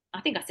in,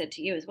 I think I said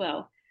to you as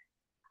well,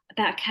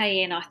 about a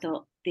K in, I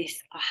thought, I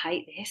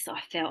hate this.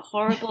 I felt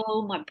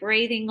horrible. My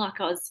breathing,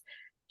 like I was,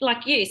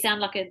 like you,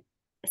 sound like a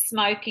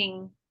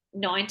smoking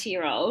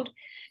 90-year-old.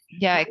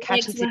 Yeah, My it legs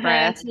catches were your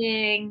breath.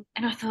 hurting.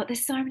 And I thought,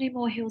 there's so many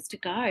more hills to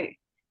go.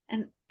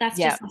 And that's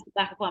Yeah. just off the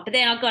back of one. But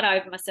then I got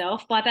over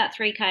myself. By about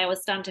 3K, I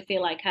was starting to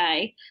feel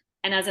okay.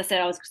 And as I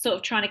said, I was sort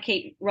of trying to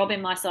keep Rob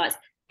in my sights.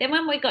 Then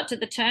when we got to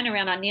the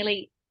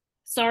turnaround,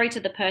 sorry to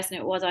the person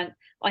it was,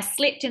 I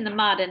slipped in the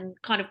mud and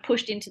kind of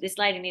pushed into this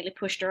lady, nearly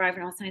pushed her over.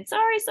 And I was saying,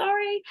 sorry,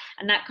 sorry.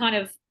 And that kind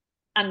of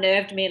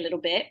unnerved me a little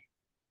bit.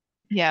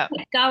 Yeah.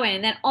 Kept going.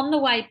 And then on the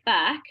way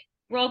back,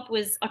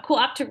 I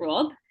caught up to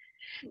Rob.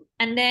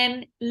 And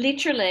then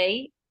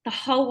literally the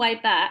whole way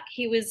back,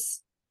 he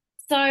was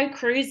so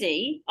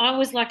cruisy. I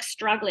was like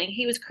struggling.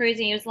 He was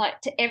cruising. He was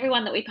like to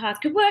everyone that we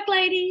passed, good work,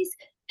 ladies.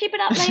 Keep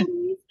it up,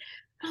 ladies.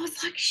 I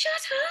was like, shut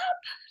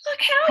up.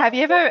 Like, how are Have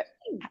you ever you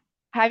doing?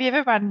 have you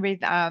ever run with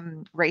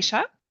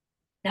Risha?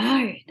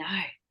 No,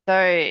 no.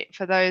 So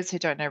for those who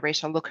don't know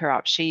Risha, look her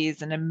up. She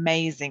is an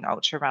amazing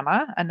ultra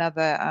runner.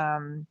 Another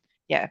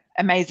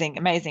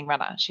amazing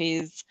runner.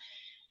 She's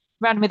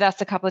run with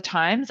us a couple of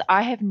times.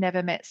 I have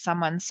never met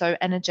someone so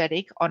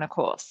energetic on a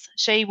course.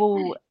 She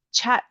will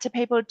chat to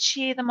people,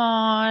 cheer them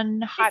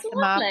on, It's hype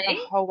them up the lovely.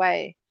 whole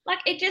way. Like,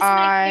 it just makes me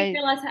I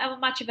realize how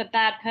much of a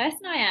bad person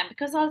I am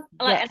because I was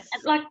like, Yes.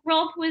 like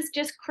Rob was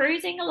just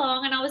cruising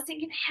along, and I was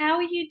thinking, how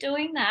are you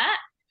doing that?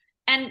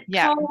 And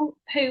Yeah. Cole,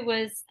 who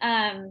I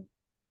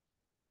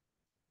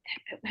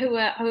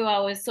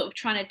was sort of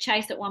trying to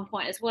chase at one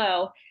point as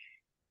well,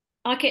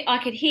 I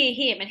could hear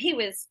him, and he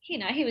was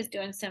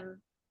doing some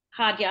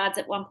hard yards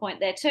at one point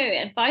there too.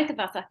 And both of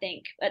us, I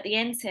think, at the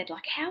end said,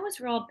 like, how was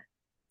Rob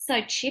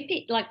so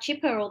chippy, like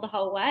chipper all the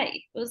whole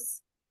way? It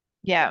was,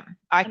 Yeah.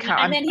 I and and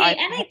can't then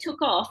he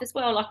took off as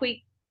well. Like,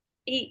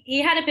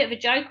 he had a bit of a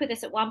joke with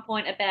us at one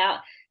point about,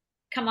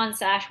 come on,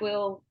 Sash,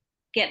 we'll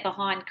get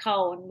behind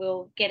Cole and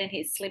we'll get in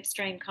his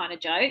slipstream kind of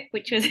joke,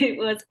 which was it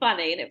was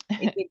funny, and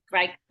it did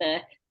break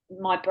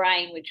my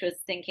brain, which was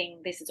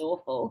thinking this is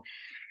awful.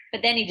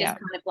 But then he just yeah.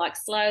 kind of like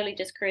slowly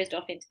just cruised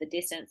off into the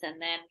distance,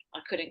 and then I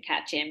couldn't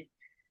catch him.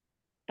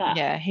 But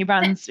Yeah. He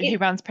it,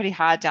 runs pretty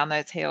hard down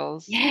those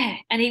hills. yeah,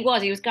 and he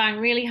was going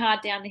really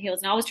hard down the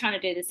hills, and I was trying to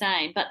do the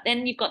same. But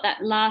then you've got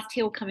that last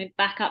hill coming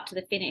back up to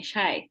the finish,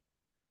 hey?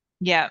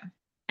 Yeah.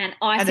 And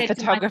I And the said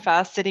to myself,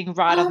 photographer sitting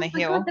right on oh the my God,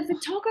 hill. the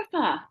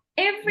photographer.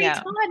 Every Yeah.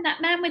 time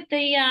that man with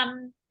the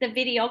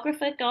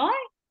videographer guy,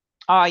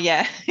 Oh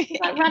yeah. he's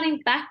like running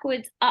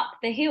backwards up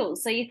the hill.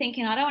 So you're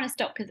thinking, I don't want to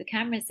stop because the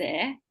camera's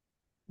there.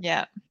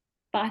 Yeah.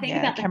 But I think Yeah.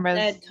 about the Cameras.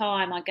 third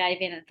time I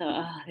gave in and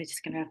thought, oh, they're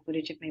just going to have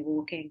footage of me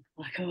walking.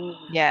 Like, oh.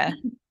 Yeah.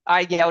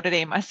 I yelled at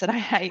him. I said, I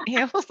hate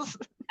hills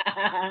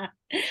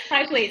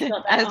Hopefully it's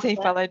not that as long he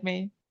left. followed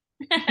me.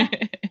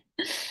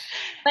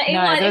 But it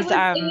No, was it there's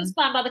was it was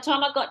fun. By the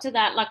time I got to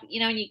that, like,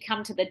 when you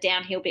come to the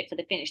downhill bit for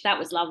the finish, that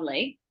was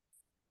lovely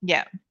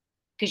yeah.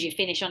 because you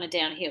finish on a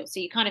downhill. So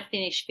you kind of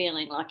finish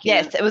feeling like you're,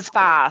 Yes, it was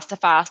fast, a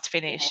fast yeah,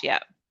 finish. Yeah.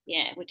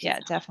 yeah, which is Yeah,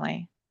 nice.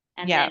 definitely.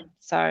 And Yeah. then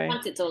So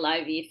once it's all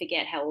over, you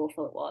forget how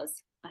awful it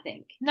was, I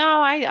think.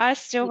 no, I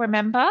still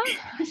remember.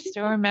 I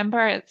still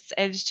remember. It's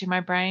edged to my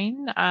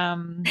brain.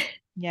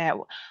 Yeah,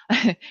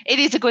 it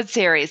is a good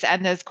series,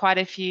 and there's quite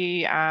a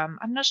few. I'm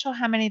not sure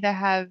how many they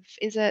have.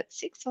 Is it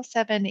 6 or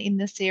 7 in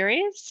the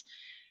series?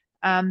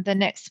 The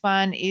next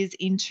one is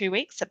in 2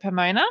 weeks at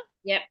Pomona.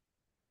 Yep.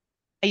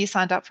 Are you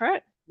signed up for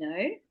it?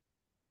 No.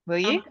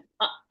 Will Um, you?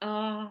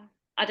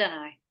 I don't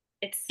know.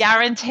 It's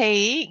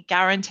Guarantee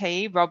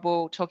Rob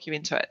will talk you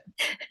into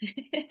yeah,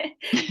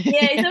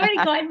 it's already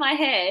it. got in my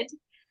head.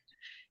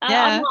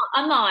 Yeah.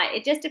 I might.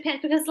 It just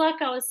depends because,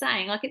 like I was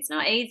saying, like it's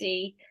not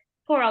easy.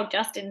 Poor old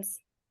Justin's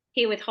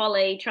here with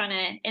Holly, trying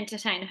to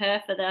entertain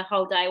her for the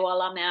whole day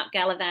while I'm out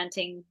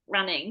gallivanting,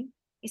 running.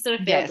 You sort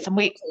of feel a Yes. bit And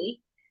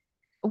guilty.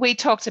 we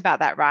talked about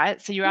that, right?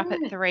 So you're up at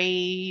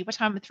Yeah. what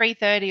time?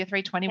 3:30 or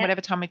 3:20, Yep.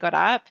 whatever time we got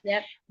up.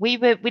 Yep. We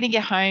didn't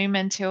get home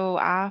until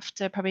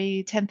after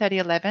probably 10:30,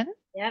 11.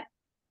 Yep.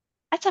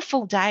 That's a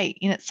full day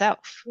in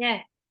itself.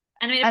 Yeah.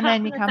 And I mean, And apart then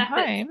from you the come fact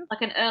that it's home.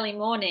 like an early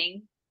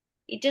morning,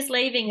 you're just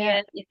leaving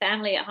Yeah. your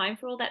family at home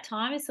for all that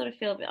time. You sort of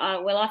feel a bit,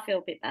 oh, well, I feel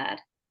a bit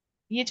bad.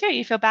 You do.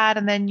 You feel bad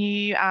and then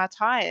you are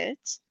tired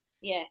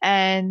Yeah,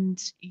 and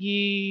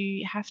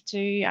you have to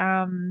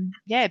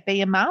yeah,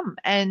 be a mum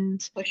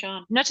and push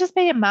on. not just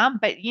be a mum,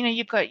 but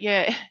you've got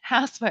your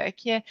housework,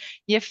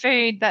 your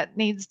food that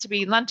needs to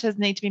be lunches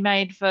need to be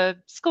made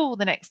for school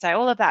the next day,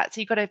 all of that.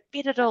 So you've got to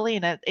fit it all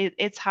in.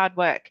 It's hard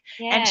work.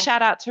 And Yeah.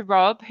 shout out to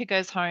Rob who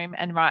goes home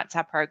and writes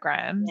our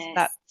programs.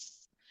 Yes.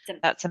 It's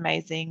That's it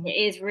amazing.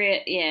 is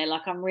real. Yeah,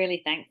 like I'm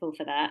really thankful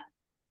for that.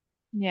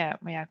 Yeah,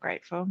 we are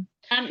grateful.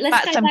 Let's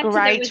But go some back to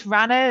great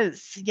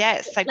runners.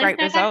 Yes, so let's great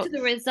go back to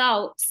the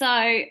results. results. So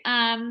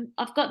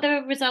I've got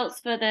the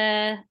results for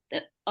the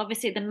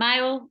obviously the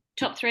male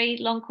top three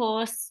long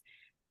course,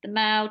 the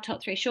male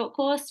top three short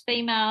course,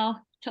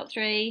 female top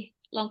three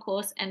long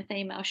course, and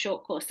female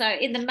short course. So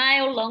in the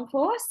male long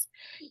course,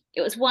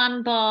 it was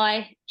won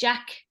by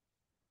Jack.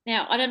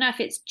 Now I don't know if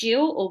it's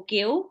Jill or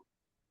Gil.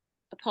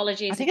 I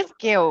Apologies if think it's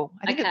Gil.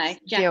 I think it's okay,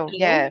 Jack Gil. Gill.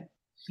 Yeah.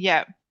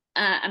 Yeah.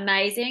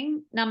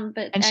 Amazing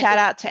number. And shout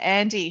out to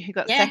Andy who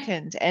got Yeah,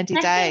 second, Andy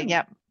Day. second,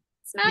 Yep.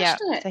 smashed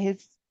Yep. it. So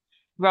he's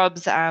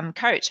Rob's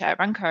coach at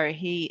Runco.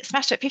 He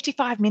smashed it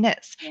 55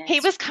 minutes. He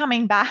Yes. was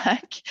coming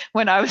back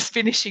when I was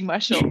finishing my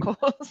short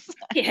course.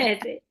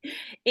 Yes,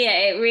 yeah,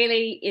 it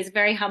really is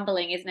very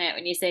humbling, isn't it,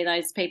 when you see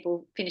those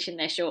people finishing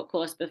their short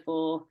course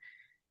before.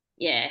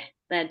 Yeah,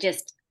 they're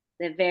just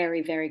they're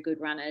very, very good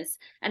runners.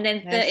 And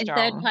then They're in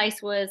third strong.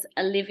 place was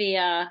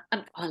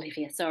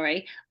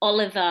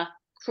Oliver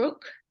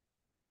Crook.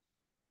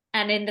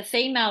 And in the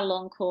female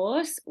long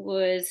course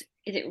was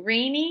is it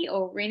Rini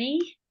or Rini?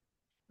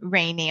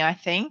 Reenie, I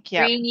think.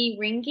 Yep. Rini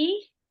Ringy.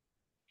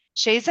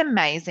 She's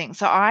amazing.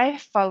 So I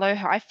follow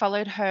her. I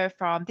followed her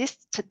from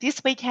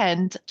this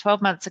weekend,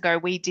 12 months ago.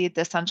 We did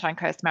the Sunshine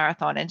Coast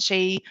Marathon, and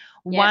she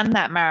Yep. won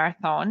that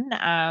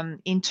marathon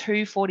in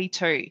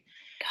 2:42.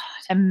 God.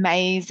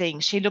 Amazing.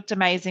 She looked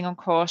amazing on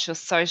course. She was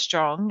so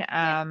strong.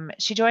 Yeah.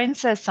 She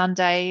joins the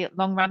Sunday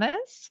Long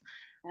Runners.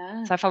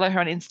 Ah. So I follow her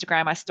on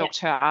Instagram. I Yep. stalked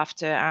her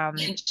after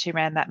she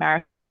ran that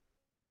marathon.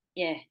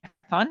 Yeah.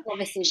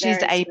 Obviously She's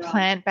very a strong.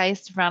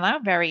 plant-based runner.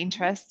 Very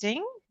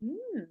interesting.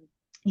 Mm.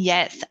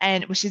 Yes,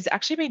 and well, she's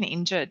actually been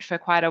injured for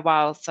quite a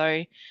while,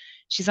 so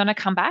she's on a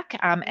comeback.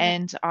 Yeah.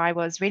 And I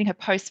was reading her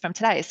post from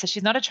today. So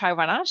she's not a trail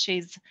runner.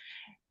 She's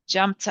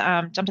jumped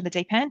in the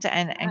deep end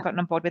and gotten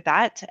on board with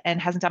that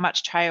and hasn't done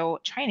much trail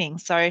training.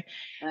 So,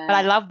 but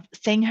I Wow. love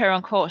seeing her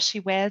on course.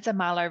 She wears a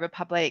Marlow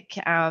Republic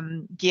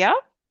gear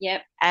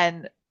Yep.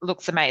 and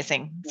looks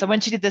amazing. So Yeah. when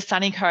she did the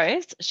Sunny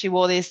Coast, she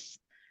wore this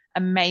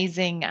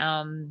amazing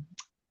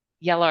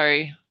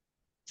yellow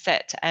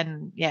set,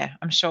 and yeah,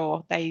 I'm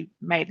sure they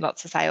made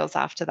lots of sales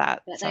after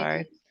that. But they So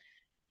did.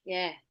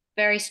 Yeah.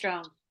 Very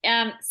strong.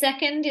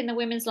 Second in the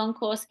women's long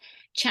course,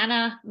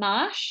 Channa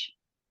Marsh,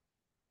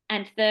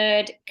 and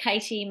third,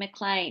 Katie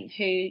McLean,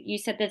 who you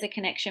said there's a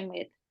connection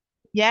with.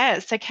 yeah,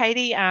 so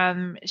Katie,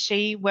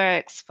 she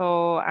works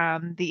for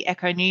the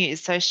Echo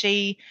News. So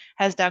she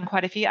has done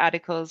quite a few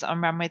articles on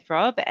Run with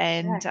Rob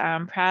and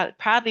Yeah.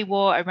 proudly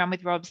wore a Run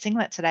with Rob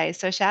singlet today.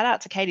 So shout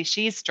out to Katie.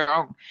 She's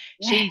strong.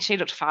 Yeah. She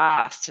looked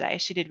fast today.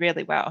 She did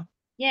really well.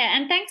 Yeah.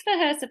 And thanks for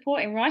her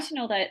support in writing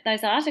all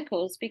those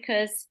articles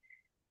because,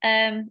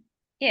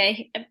 yeah,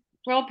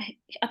 Rob,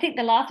 I think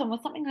the last one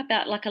was something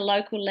about like a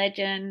local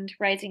legend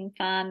raising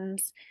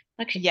funds.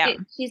 Like Yeah,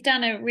 she's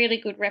done a really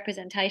good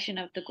representation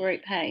of the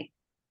group. Hey.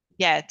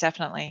 yeah,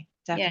 definitely,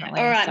 Yeah. All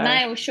definitely. right. So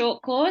Male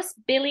short course.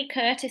 Billy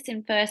Curtis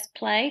in first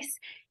place,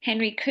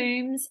 Henry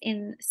Coombs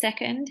in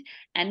second,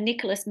 and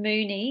Nicholas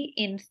Mooney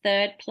in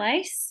third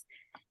place.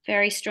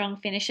 Very strong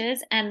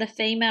finishes. And the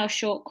female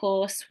short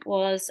course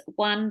was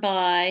won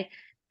by,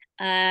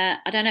 I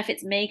don't know if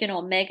it's Megan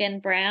or Megan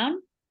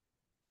Brown,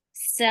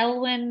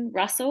 Selwyn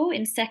Russell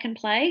in second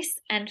place,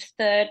 and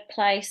third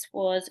place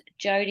was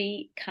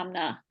Jodie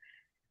Cumner.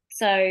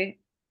 So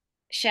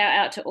shout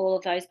out to all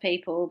of those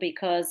people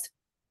because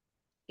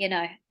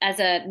as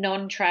a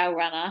non-trail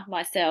runner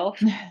myself,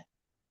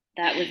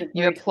 that was a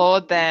you brutal.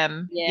 applaud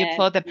them. You Yeah,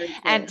 applaud them. brutal.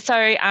 And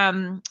so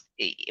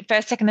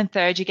first, second, and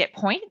third, you get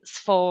points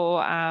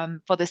for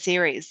the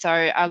series.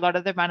 So a lot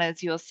of the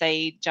runners you'll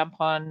see jump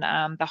on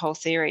the whole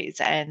series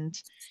and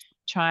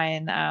try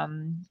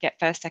and get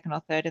first, second,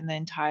 or third in the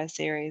entire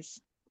series.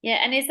 Yeah,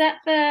 and is that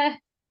the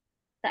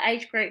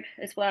age group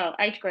as well?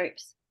 Age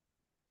groups?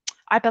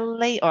 I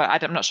believe, or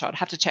I'm not sure. I'd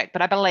have to check,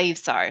 but I believe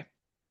so.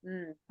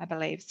 Mm. I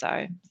believe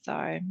so.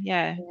 So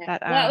yeah, Yeah.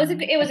 that Well,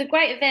 it was a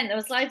great event. There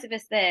was loads of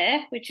us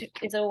there, which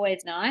is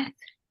always nice.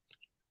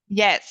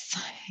 Yes,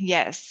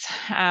 yes.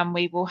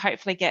 We will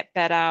hopefully get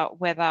better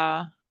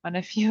weather on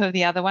a few of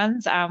the other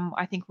ones.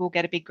 I think we'll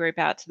get a big group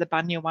out to the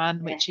Bunya one,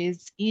 Yeah. which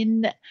is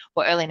in,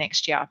 well, early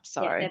next year. Yeah,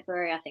 So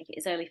February, I think it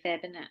is early Feb,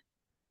 isn't it?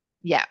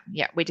 yeah,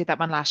 yeah, we did that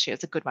one last year.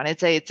 It's a good one.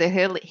 It's a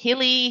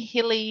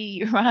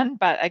hilly run,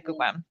 but a good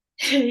Yeah. one.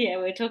 Yeah,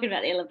 we were talking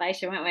about the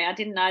elevation, weren't we? I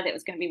didn't know that it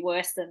was going to be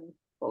worse than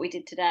what we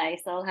did today,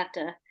 so I'll have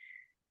to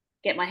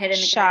get my head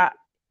in the game. Sharp,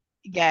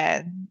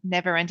 yeah,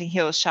 never ending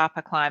hills,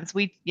 sharper climbs.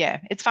 Yeah,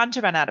 it's fun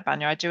to run out of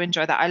Bunya. I do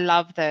enjoy that. I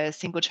love the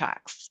single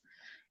tracks,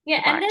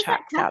 Yeah, the and bike there's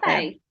that tracks out there.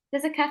 cafe.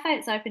 There's a cafe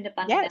that's opened at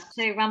Bunya now Yes.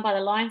 too, run by the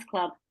Lions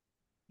Club.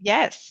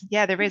 Yes,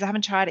 yeah, there is. I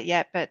haven't tried it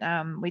yet, but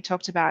we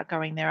talked about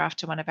going there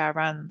after one of our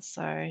runs.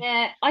 So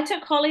Yeah, I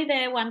took Holly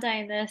there one day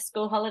in the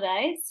school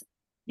holidays,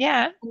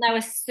 yeah. and they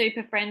were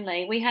super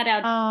friendly.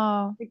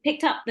 Oh, We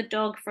picked up the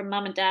dog from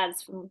mum and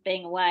dad's from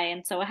being away,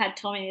 and so I had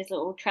Tommy in his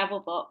little travel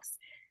box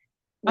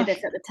with oh,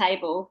 us at the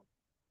table.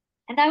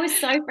 And they were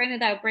so friendly.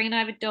 They were bringing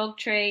over dog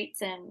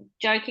treats and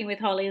joking with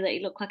Holly that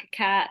he looked like a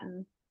cat,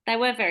 and they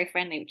were very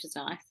friendly, which is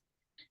nice.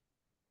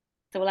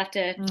 So we'll have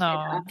to do that no,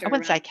 after I a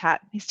wouldn't say run.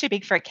 cat. He's too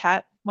big for a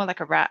cat, more like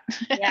a rat.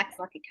 He acts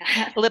like a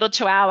cat. A little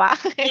chihuahua.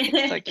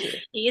 Yeah, So cute.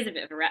 he is a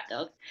bit of a rat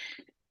dog.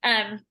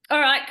 All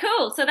right,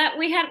 cool. So that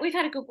we've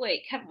had a good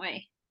week, haven't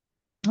we?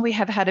 We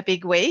have had a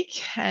big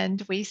week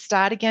and we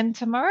start again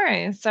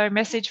tomorrow. So,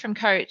 message from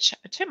coach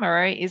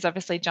tomorrow is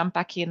obviously jump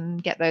back in,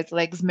 get those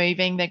legs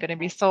moving. They're going to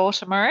be sore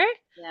tomorrow.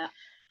 Yeah,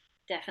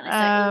 definitely. So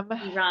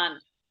Um, easy run.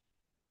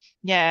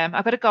 yeah,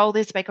 I've got a goal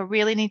this week. I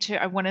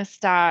want to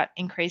start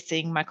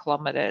increasing my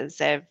kilometers.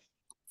 I've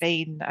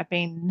been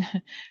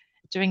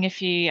doing a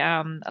few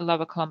a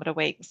lower kilometer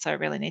weeks, so I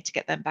really need to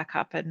get them back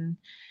up and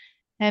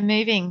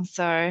moving.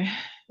 So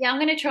Yeah, I'm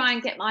going to try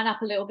and get mine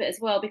up a little bit as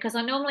well because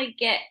I normally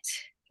get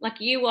like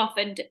you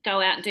often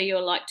go out and do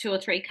your like 2 or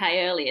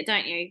 3K earlier,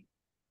 don't you?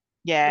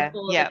 yeah,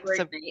 Before the yeah. group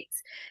So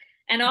meets.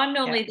 And I'm yeah,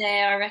 normally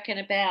there, I reckon,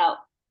 about,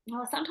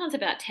 well, sometimes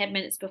about 10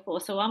 minutes before.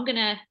 So I'm going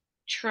to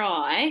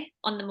try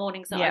on the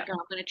mornings that I yeah, go, I'm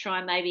going to try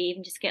and maybe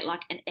even just get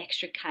like an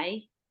extra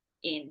K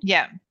in.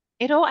 yeah.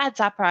 It all adds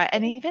up, right?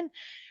 And even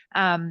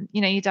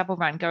you double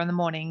run, go in the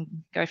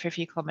morning, go for a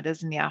few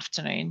kilometers in the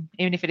afternoon,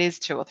 even if it is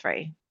two or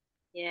three.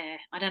 Yeah,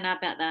 I don't know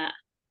about that.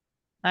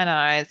 I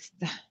know it's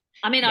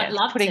I mean, yeah, I'd it's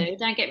love putting to,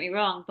 don't get me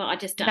wrong, but no, I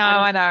don't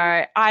I know.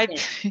 know. I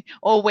Yeah,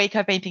 all week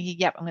I've been thinking,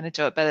 yep, I'm going to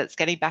do it, but it's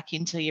getting back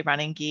into your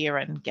running gear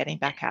and getting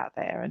yeah, back out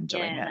there and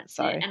doing yeah, it. that's it.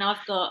 So And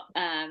I've got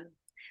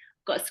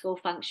a school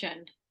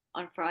function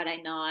on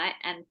Friday night,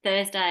 and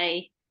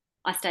Thursday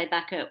I stay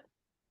back at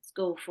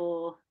school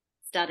for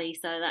study,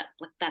 so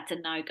that's a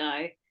no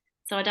go.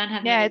 So I don't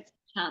have yeah, many it's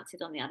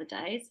chances on the other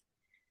days.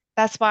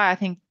 that's why I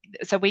think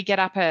so. We get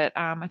up at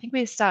I think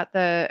we start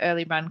the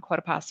early run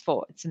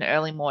 4:15. It's an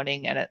early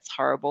morning and it's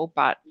horrible,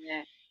 but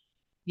Yeah,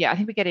 yeah, I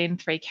think we get in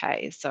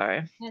 3K, so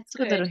that's it's a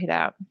good good. little hit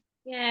out.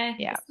 Yeah,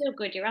 Yeah, it's still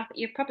good.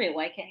 You're probably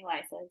awake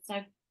anyway, so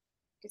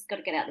just got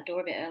to get out the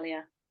door a bit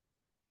earlier.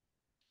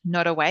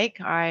 not awake.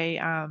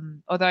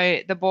 Although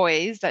the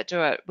boys that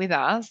do it with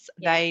us,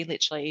 Yeah. they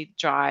literally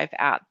drive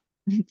out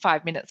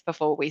 5 minutes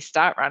before we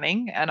start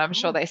running, and I'm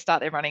sure Oh. they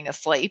start their running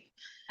asleep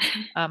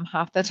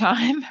half the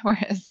time,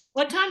 whereas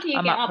What time do you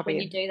I'm get up up when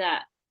you probably do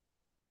that?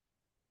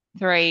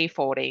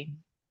 3:40,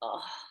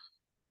 Oh,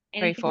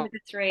 anything with a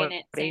three in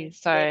it 3:40. seems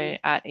to So be,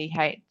 at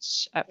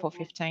EH at yeah,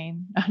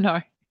 4:15. I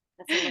know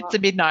that's a it's a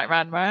lot. midnight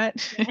run,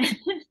 right? Yeah.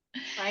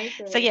 So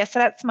Crazy. yeah, so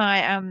that's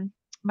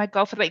my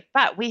goal for the week.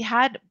 But we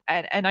had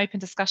an open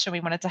discussion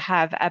we wanted to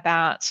have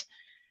about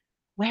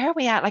where are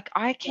we at? Like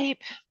Yeah,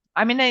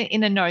 I'm in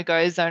a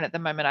no-go zone at the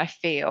moment, I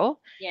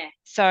feel. yeah,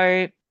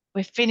 So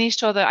we've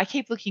finished I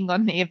keep looking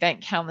on the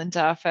event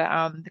calendar for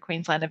the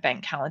Queensland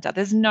event calendar.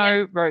 There's yep.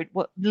 no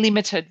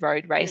limited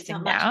road Yeah, there's racing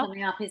not much now.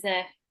 coming up, is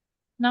there?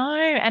 No,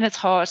 and it's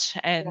hot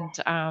Yeah,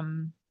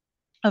 and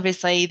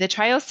obviously the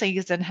trail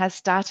season has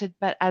started,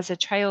 but as a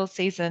trail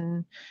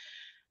season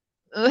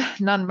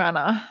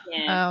non-runner,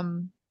 yeah,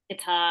 um,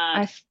 it's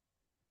hard. I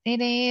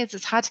it is.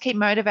 It's hard to keep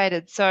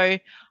motivated. So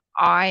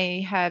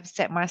I have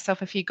set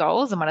myself a few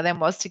goals, and one of them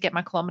was to get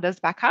my kilometers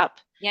back up,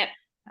 Yep.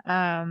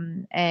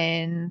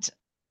 and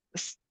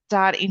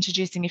start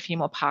introducing a few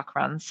more park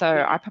runs. So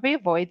Yeah, I probably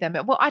avoid them.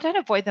 Well, I don't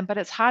avoid them, but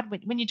it's hard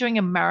when you're doing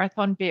a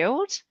marathon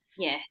build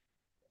yeah.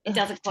 It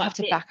doesn't to quite have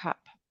to fit. back up.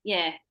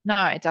 Yeah,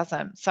 No, it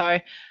doesn't. So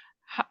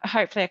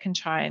hopefully I can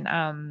try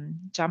and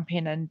jump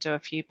in and do a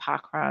few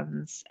park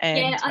runs yeah.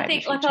 and I maybe a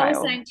think, few like I was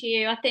trail. saying to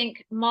you, I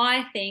think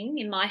my thing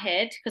in my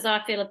head, because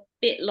I feel a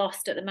bit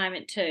lost at the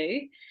moment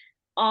too,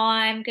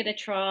 I'm going to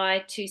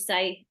try to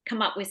say,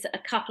 come up with a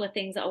couple of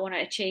things that I want to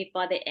achieve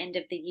by the end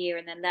of the year.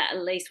 And then that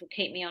at least will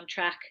keep me on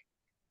track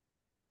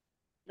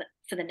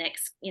for the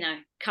next,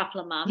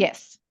 couple of months.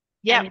 Yes.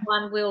 Yep. And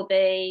one will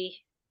be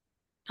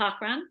park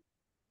run.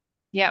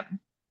 Yep.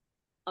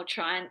 I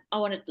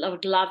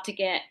would love to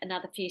get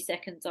another few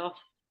seconds off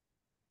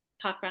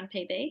park run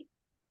PB.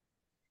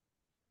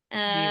 You Um,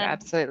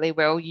 absolutely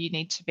will. You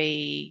need to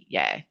be,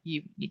 yeah,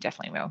 you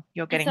definitely will.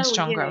 You're and getting so will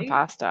stronger and you.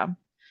 faster.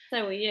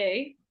 So will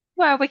you.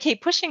 Well, we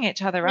keep pushing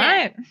each other, Yeah,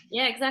 right?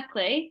 yeah,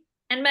 exactly.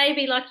 And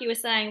maybe, like you were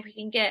saying, we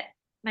can get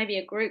maybe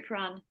a group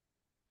run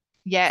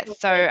Yes.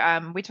 So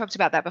sorted. we talked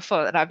about that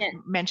before, and I've Yeah,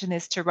 mentioned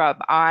this to Rob.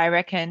 I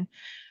reckon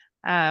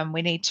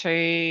we need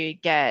to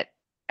get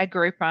a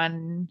group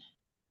run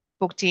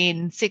booked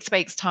in 6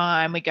 weeks'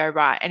 time. We go,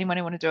 right, anyone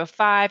who want to do a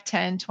 5,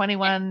 10, yeah,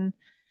 21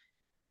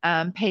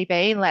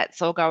 PB,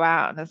 let's all go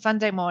out on a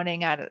Sunday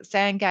morning out at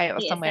Sandgate or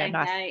yeah, somewhere same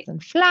nice day.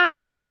 and flat.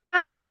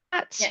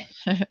 Yeah,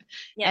 yeah,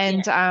 yeah,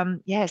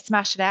 And yeah,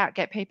 smash it out,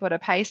 get people to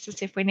pace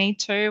us if we need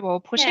to,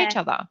 or push each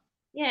yeah, other.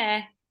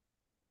 yeah.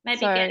 Maybe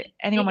get So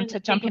anyone want even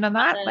to jump people in on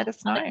from that? Let other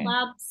us other know.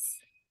 clubs,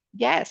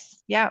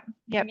 Yes, yep,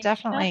 miniature.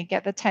 definitely.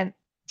 Get the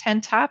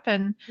tent up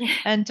Yeah,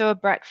 and do a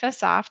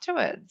breakfast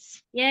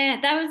afterwards. yeah.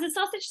 There was a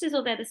sausage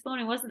sizzle there this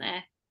morning, wasn't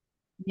there?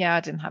 Yeah,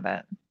 I didn't have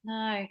it.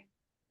 No,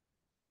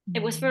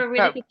 it was for a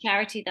really But good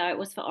charity though. It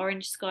was for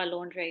Orange Sky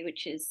Laundry,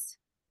 which is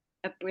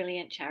a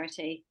brilliant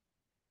charity.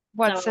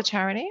 what's the So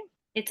charity?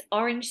 it's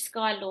Orange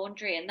Sky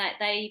Laundry, and that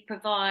they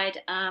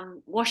provide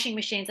washing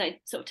machines.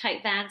 They sort of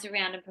take vans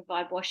around and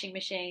provide washing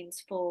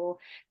machines for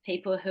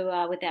people who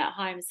are without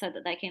homes, so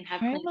that they can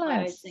have clean clothes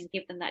Homeless. and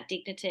give them that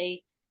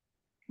dignity.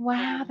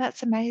 Wow, Um,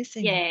 that's yeah,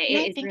 amazing. Yeah,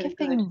 it is think really of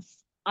good. things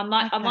I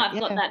like that. might have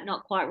got Yeah. that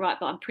not quite right,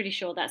 but I'm pretty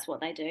sure that's what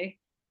they do.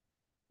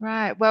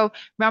 Right. Well,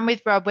 Run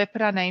with Rob, we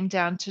put our name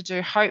down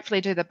to hopefully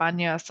do the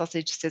Bunya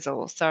sausage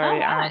sizzle. So, Oh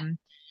right,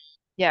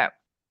 yeah,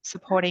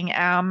 supporting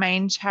our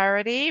main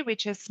charity,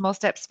 which is Small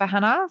Steps for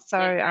Hannah. yeah, So,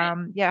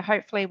 great, yeah,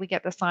 hopefully we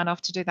get the sign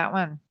off to do that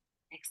one.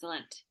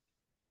 excellent.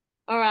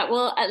 All right,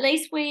 well, at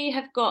least we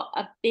have got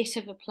a bit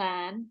of a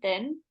plan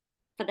then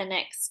for the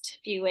next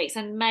few weeks,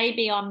 and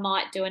maybe I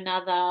might do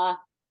another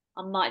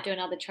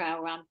trail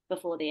run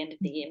before the end of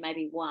the year,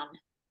 maybe one.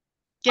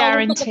 Oh,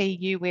 we've got the Guarantee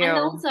you and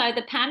will. also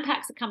the Pan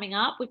Packs are coming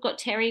up. We've got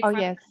Terry Oh, from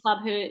yes. the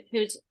club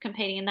who's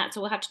competing in that,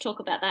 so we'll have to talk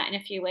about that in a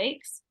few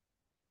weeks.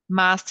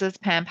 Masters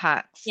Pan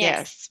Packs.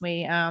 Yes,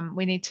 Yes,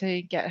 we need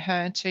to get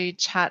her to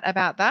chat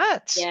about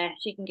that. yeah,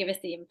 she can give us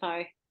the info.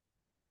 I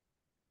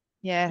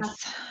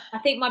Yes. I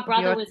think my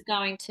brother You're, was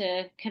going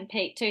to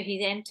compete too.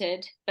 He's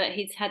entered, but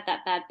he's had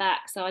that bad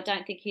back, so I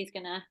don't think he's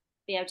going to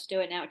be able to do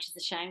it now, which is a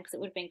shame because it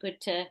would have been good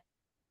to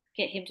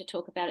get him to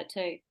talk about it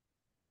too.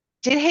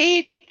 did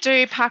he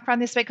do park run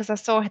this week? Because I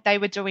saw they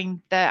were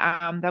doing they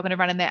were going to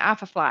run in their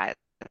Alpha Flight.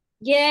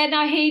 Yeah,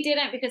 no, he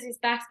didn't because his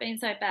back's been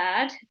so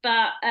bad.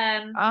 But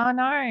Oh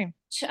no.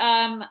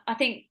 I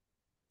think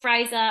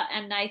Fraser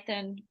and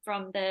Nathan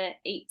from the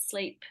Eat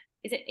Sleep,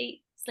 is it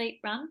Eat Sleep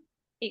Run?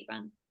 Eat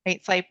Run.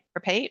 Eat, sleep,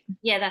 repeat.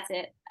 Yeah, that's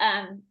it.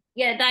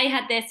 Yeah, they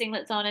had their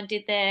singlets on and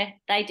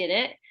they did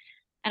it,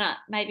 and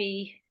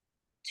maybe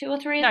two or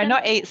three of No, them.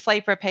 not eat,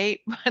 sleep,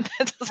 repeat.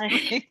 That doesn't I,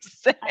 make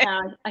sense. I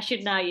know. I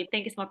should know. You'd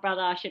think it's my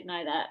brother. I should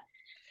know that.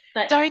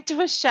 But Don't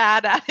do a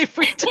shout out if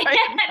we don't no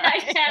know.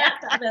 shout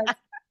out to others.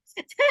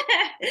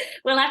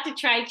 We'll have to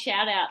trade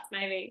shout outs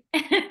maybe.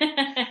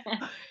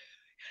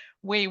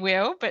 We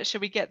will, but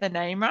should we get the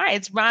name right?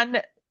 It's run,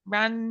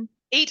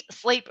 eat,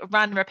 sleep,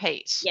 run,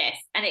 repeat. Yes,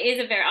 and it is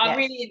I Yes.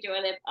 really enjoy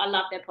I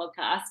love their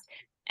podcast,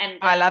 and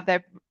I love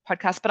their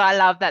podcast, but I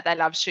love that they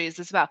love shoes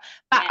as well.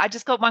 But yeah, I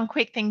just got one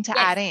quick thing to yes,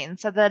 add in.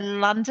 So the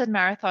London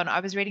Marathon,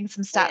 I was reading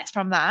some oh yeah, stats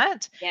from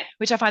that, yep,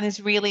 which I find this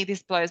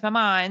blows my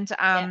mind.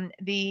 yep,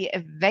 The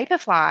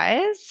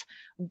Vaporflies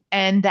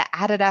and the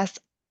Adidas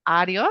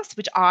Adios,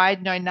 which I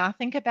know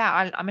nothing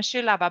about. I'm a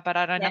shoe lover, but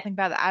I know yep. nothing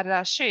about the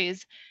Adidas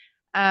shoes,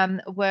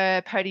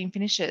 were podium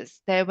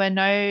finishes. There were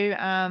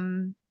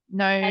no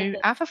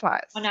Papers. Alpha Oh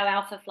Flies. no,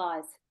 alpha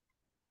flies.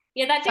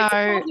 Yeah, that did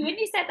surprise So me when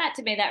you said that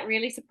to me. That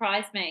really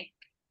surprised me.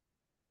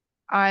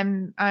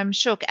 I'm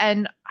shook.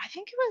 And I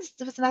think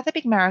there was another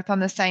big marathon,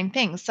 the same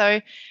thing.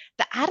 So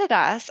the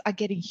Adidas are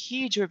getting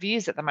huge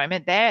reviews at the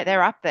moment.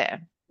 They're up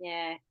there.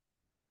 Yeah,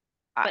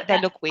 but They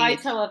that look weird.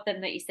 photo of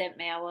them that you sent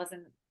me, I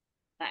wasn't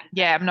that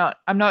Yeah, impressed.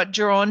 I'm not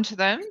drawn to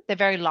them. They're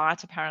very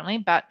light apparently,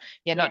 but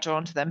yeah, Yeah. not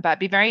drawn to them. But it'd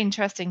be very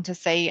interesting to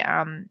see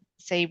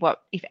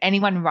what if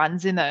anyone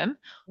runs in them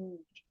Mm.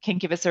 can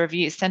give us a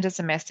review. Send us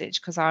a message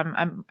because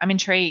I'm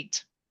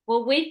intrigued.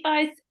 Well, we've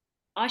both.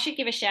 I should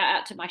give a shout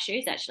out to my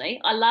shoes.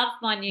 Actually, I love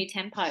my new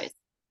tempos.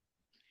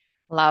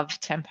 Love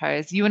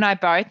tempos. You and I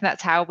both, and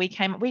that's how we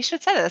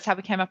should say that's how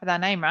we came up with our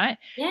name, right?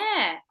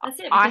 Yeah, that's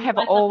it I because we have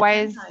both love the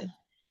always tempos.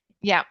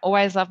 Yeah,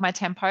 always love my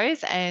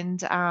tempos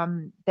and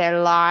they're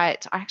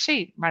light. I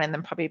actually run in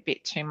them probably a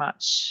bit too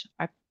much.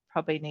 I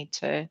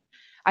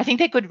think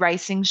they're good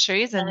racing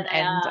shoes So they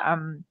and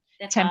are.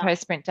 They're tempo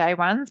fast. sprint day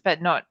ones,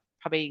 but not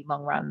probably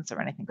long runs or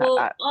anything like Well,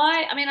 that.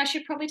 I mean, I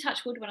should probably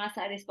touch wood when I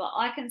say this, but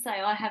I can say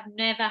I have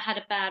never had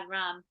a bad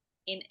run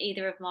in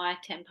either of my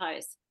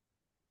tempos.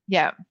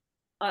 Yeah.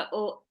 I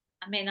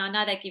mean, I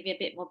know they give you a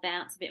bit more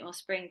bounce, a bit more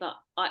spring, but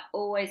I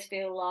always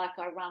feel like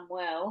I run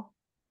well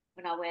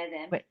when I wear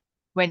them.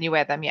 When you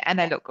wear them, yeah, and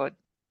they Yeah, look good.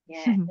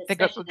 yeah, They've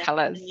got especially good the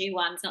colors. new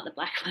ones, not the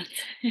black ones.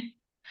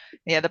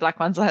 Yeah, the black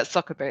ones are like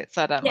soccer boots,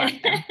 so I don't Yeah,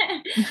 like them.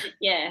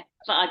 yeah,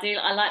 but I do.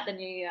 I like the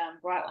new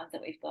bright ones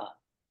that we've got.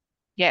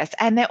 Yes,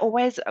 and they're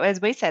always, as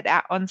we said,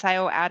 out on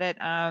sale out at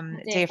At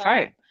DFO.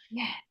 DFO.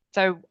 Yeah,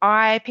 So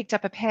I picked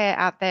up a pair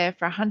out there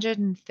for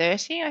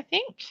 130, I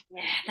think.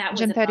 Yeah, that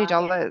was a bargain.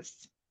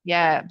 $130.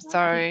 Yeah. So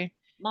I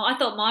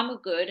thought mine were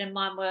good, and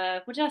mine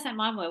were, what did I say?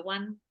 Mine were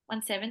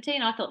 170,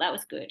 and I thought that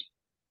was good.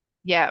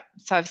 yeah.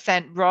 So I've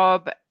sent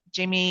Rob,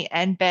 Jimmy,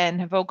 and Ben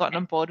have all gotten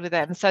on board with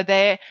them. So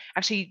they're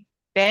actually,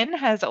 Ben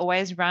has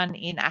always run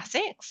in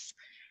ASICs,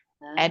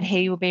 and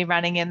he will be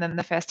running in them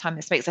the first time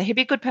this week. So he'd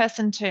be a good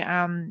person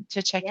to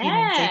check in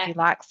and see if he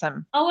likes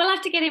them. Oh, we'll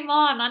have to get him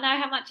on. I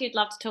know how much you'd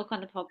love to talk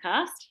on the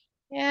podcast.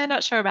 Yeah,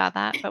 not sure about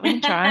that, but we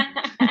can try.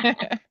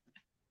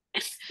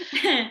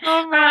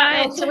 All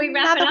right. Well, shall we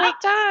wrap Another it up? week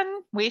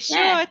done. We should.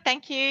 Yeah.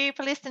 Thank you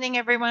for listening,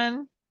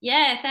 everyone.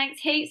 Yeah,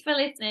 thanks heaps for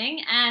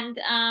listening. And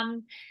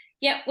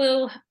yeah,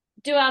 we'll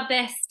do our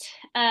best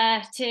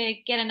to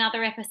get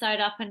another episode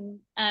up, and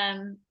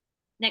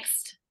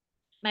next,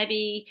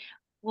 maybe,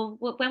 well,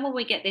 when will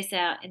we get this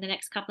out? In the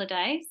next couple of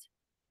days?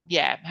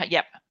 Yeah,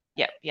 yep.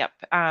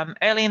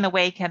 Early in the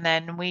week, and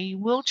then we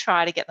will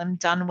try to get them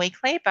done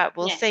weekly, but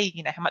we'll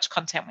see, how much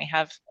content we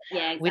have.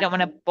 Yeah, exactly. We don't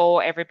want to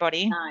bore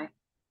everybody. No.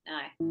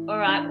 All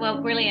right.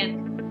 Well,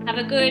 brilliant. Have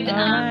a good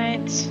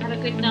night. Have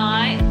a good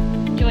night.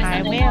 Enjoy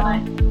Sunday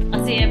night.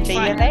 I'll see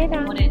you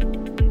later. Morning.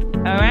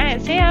 All right.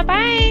 See ya.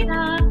 Bye.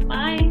 Bye.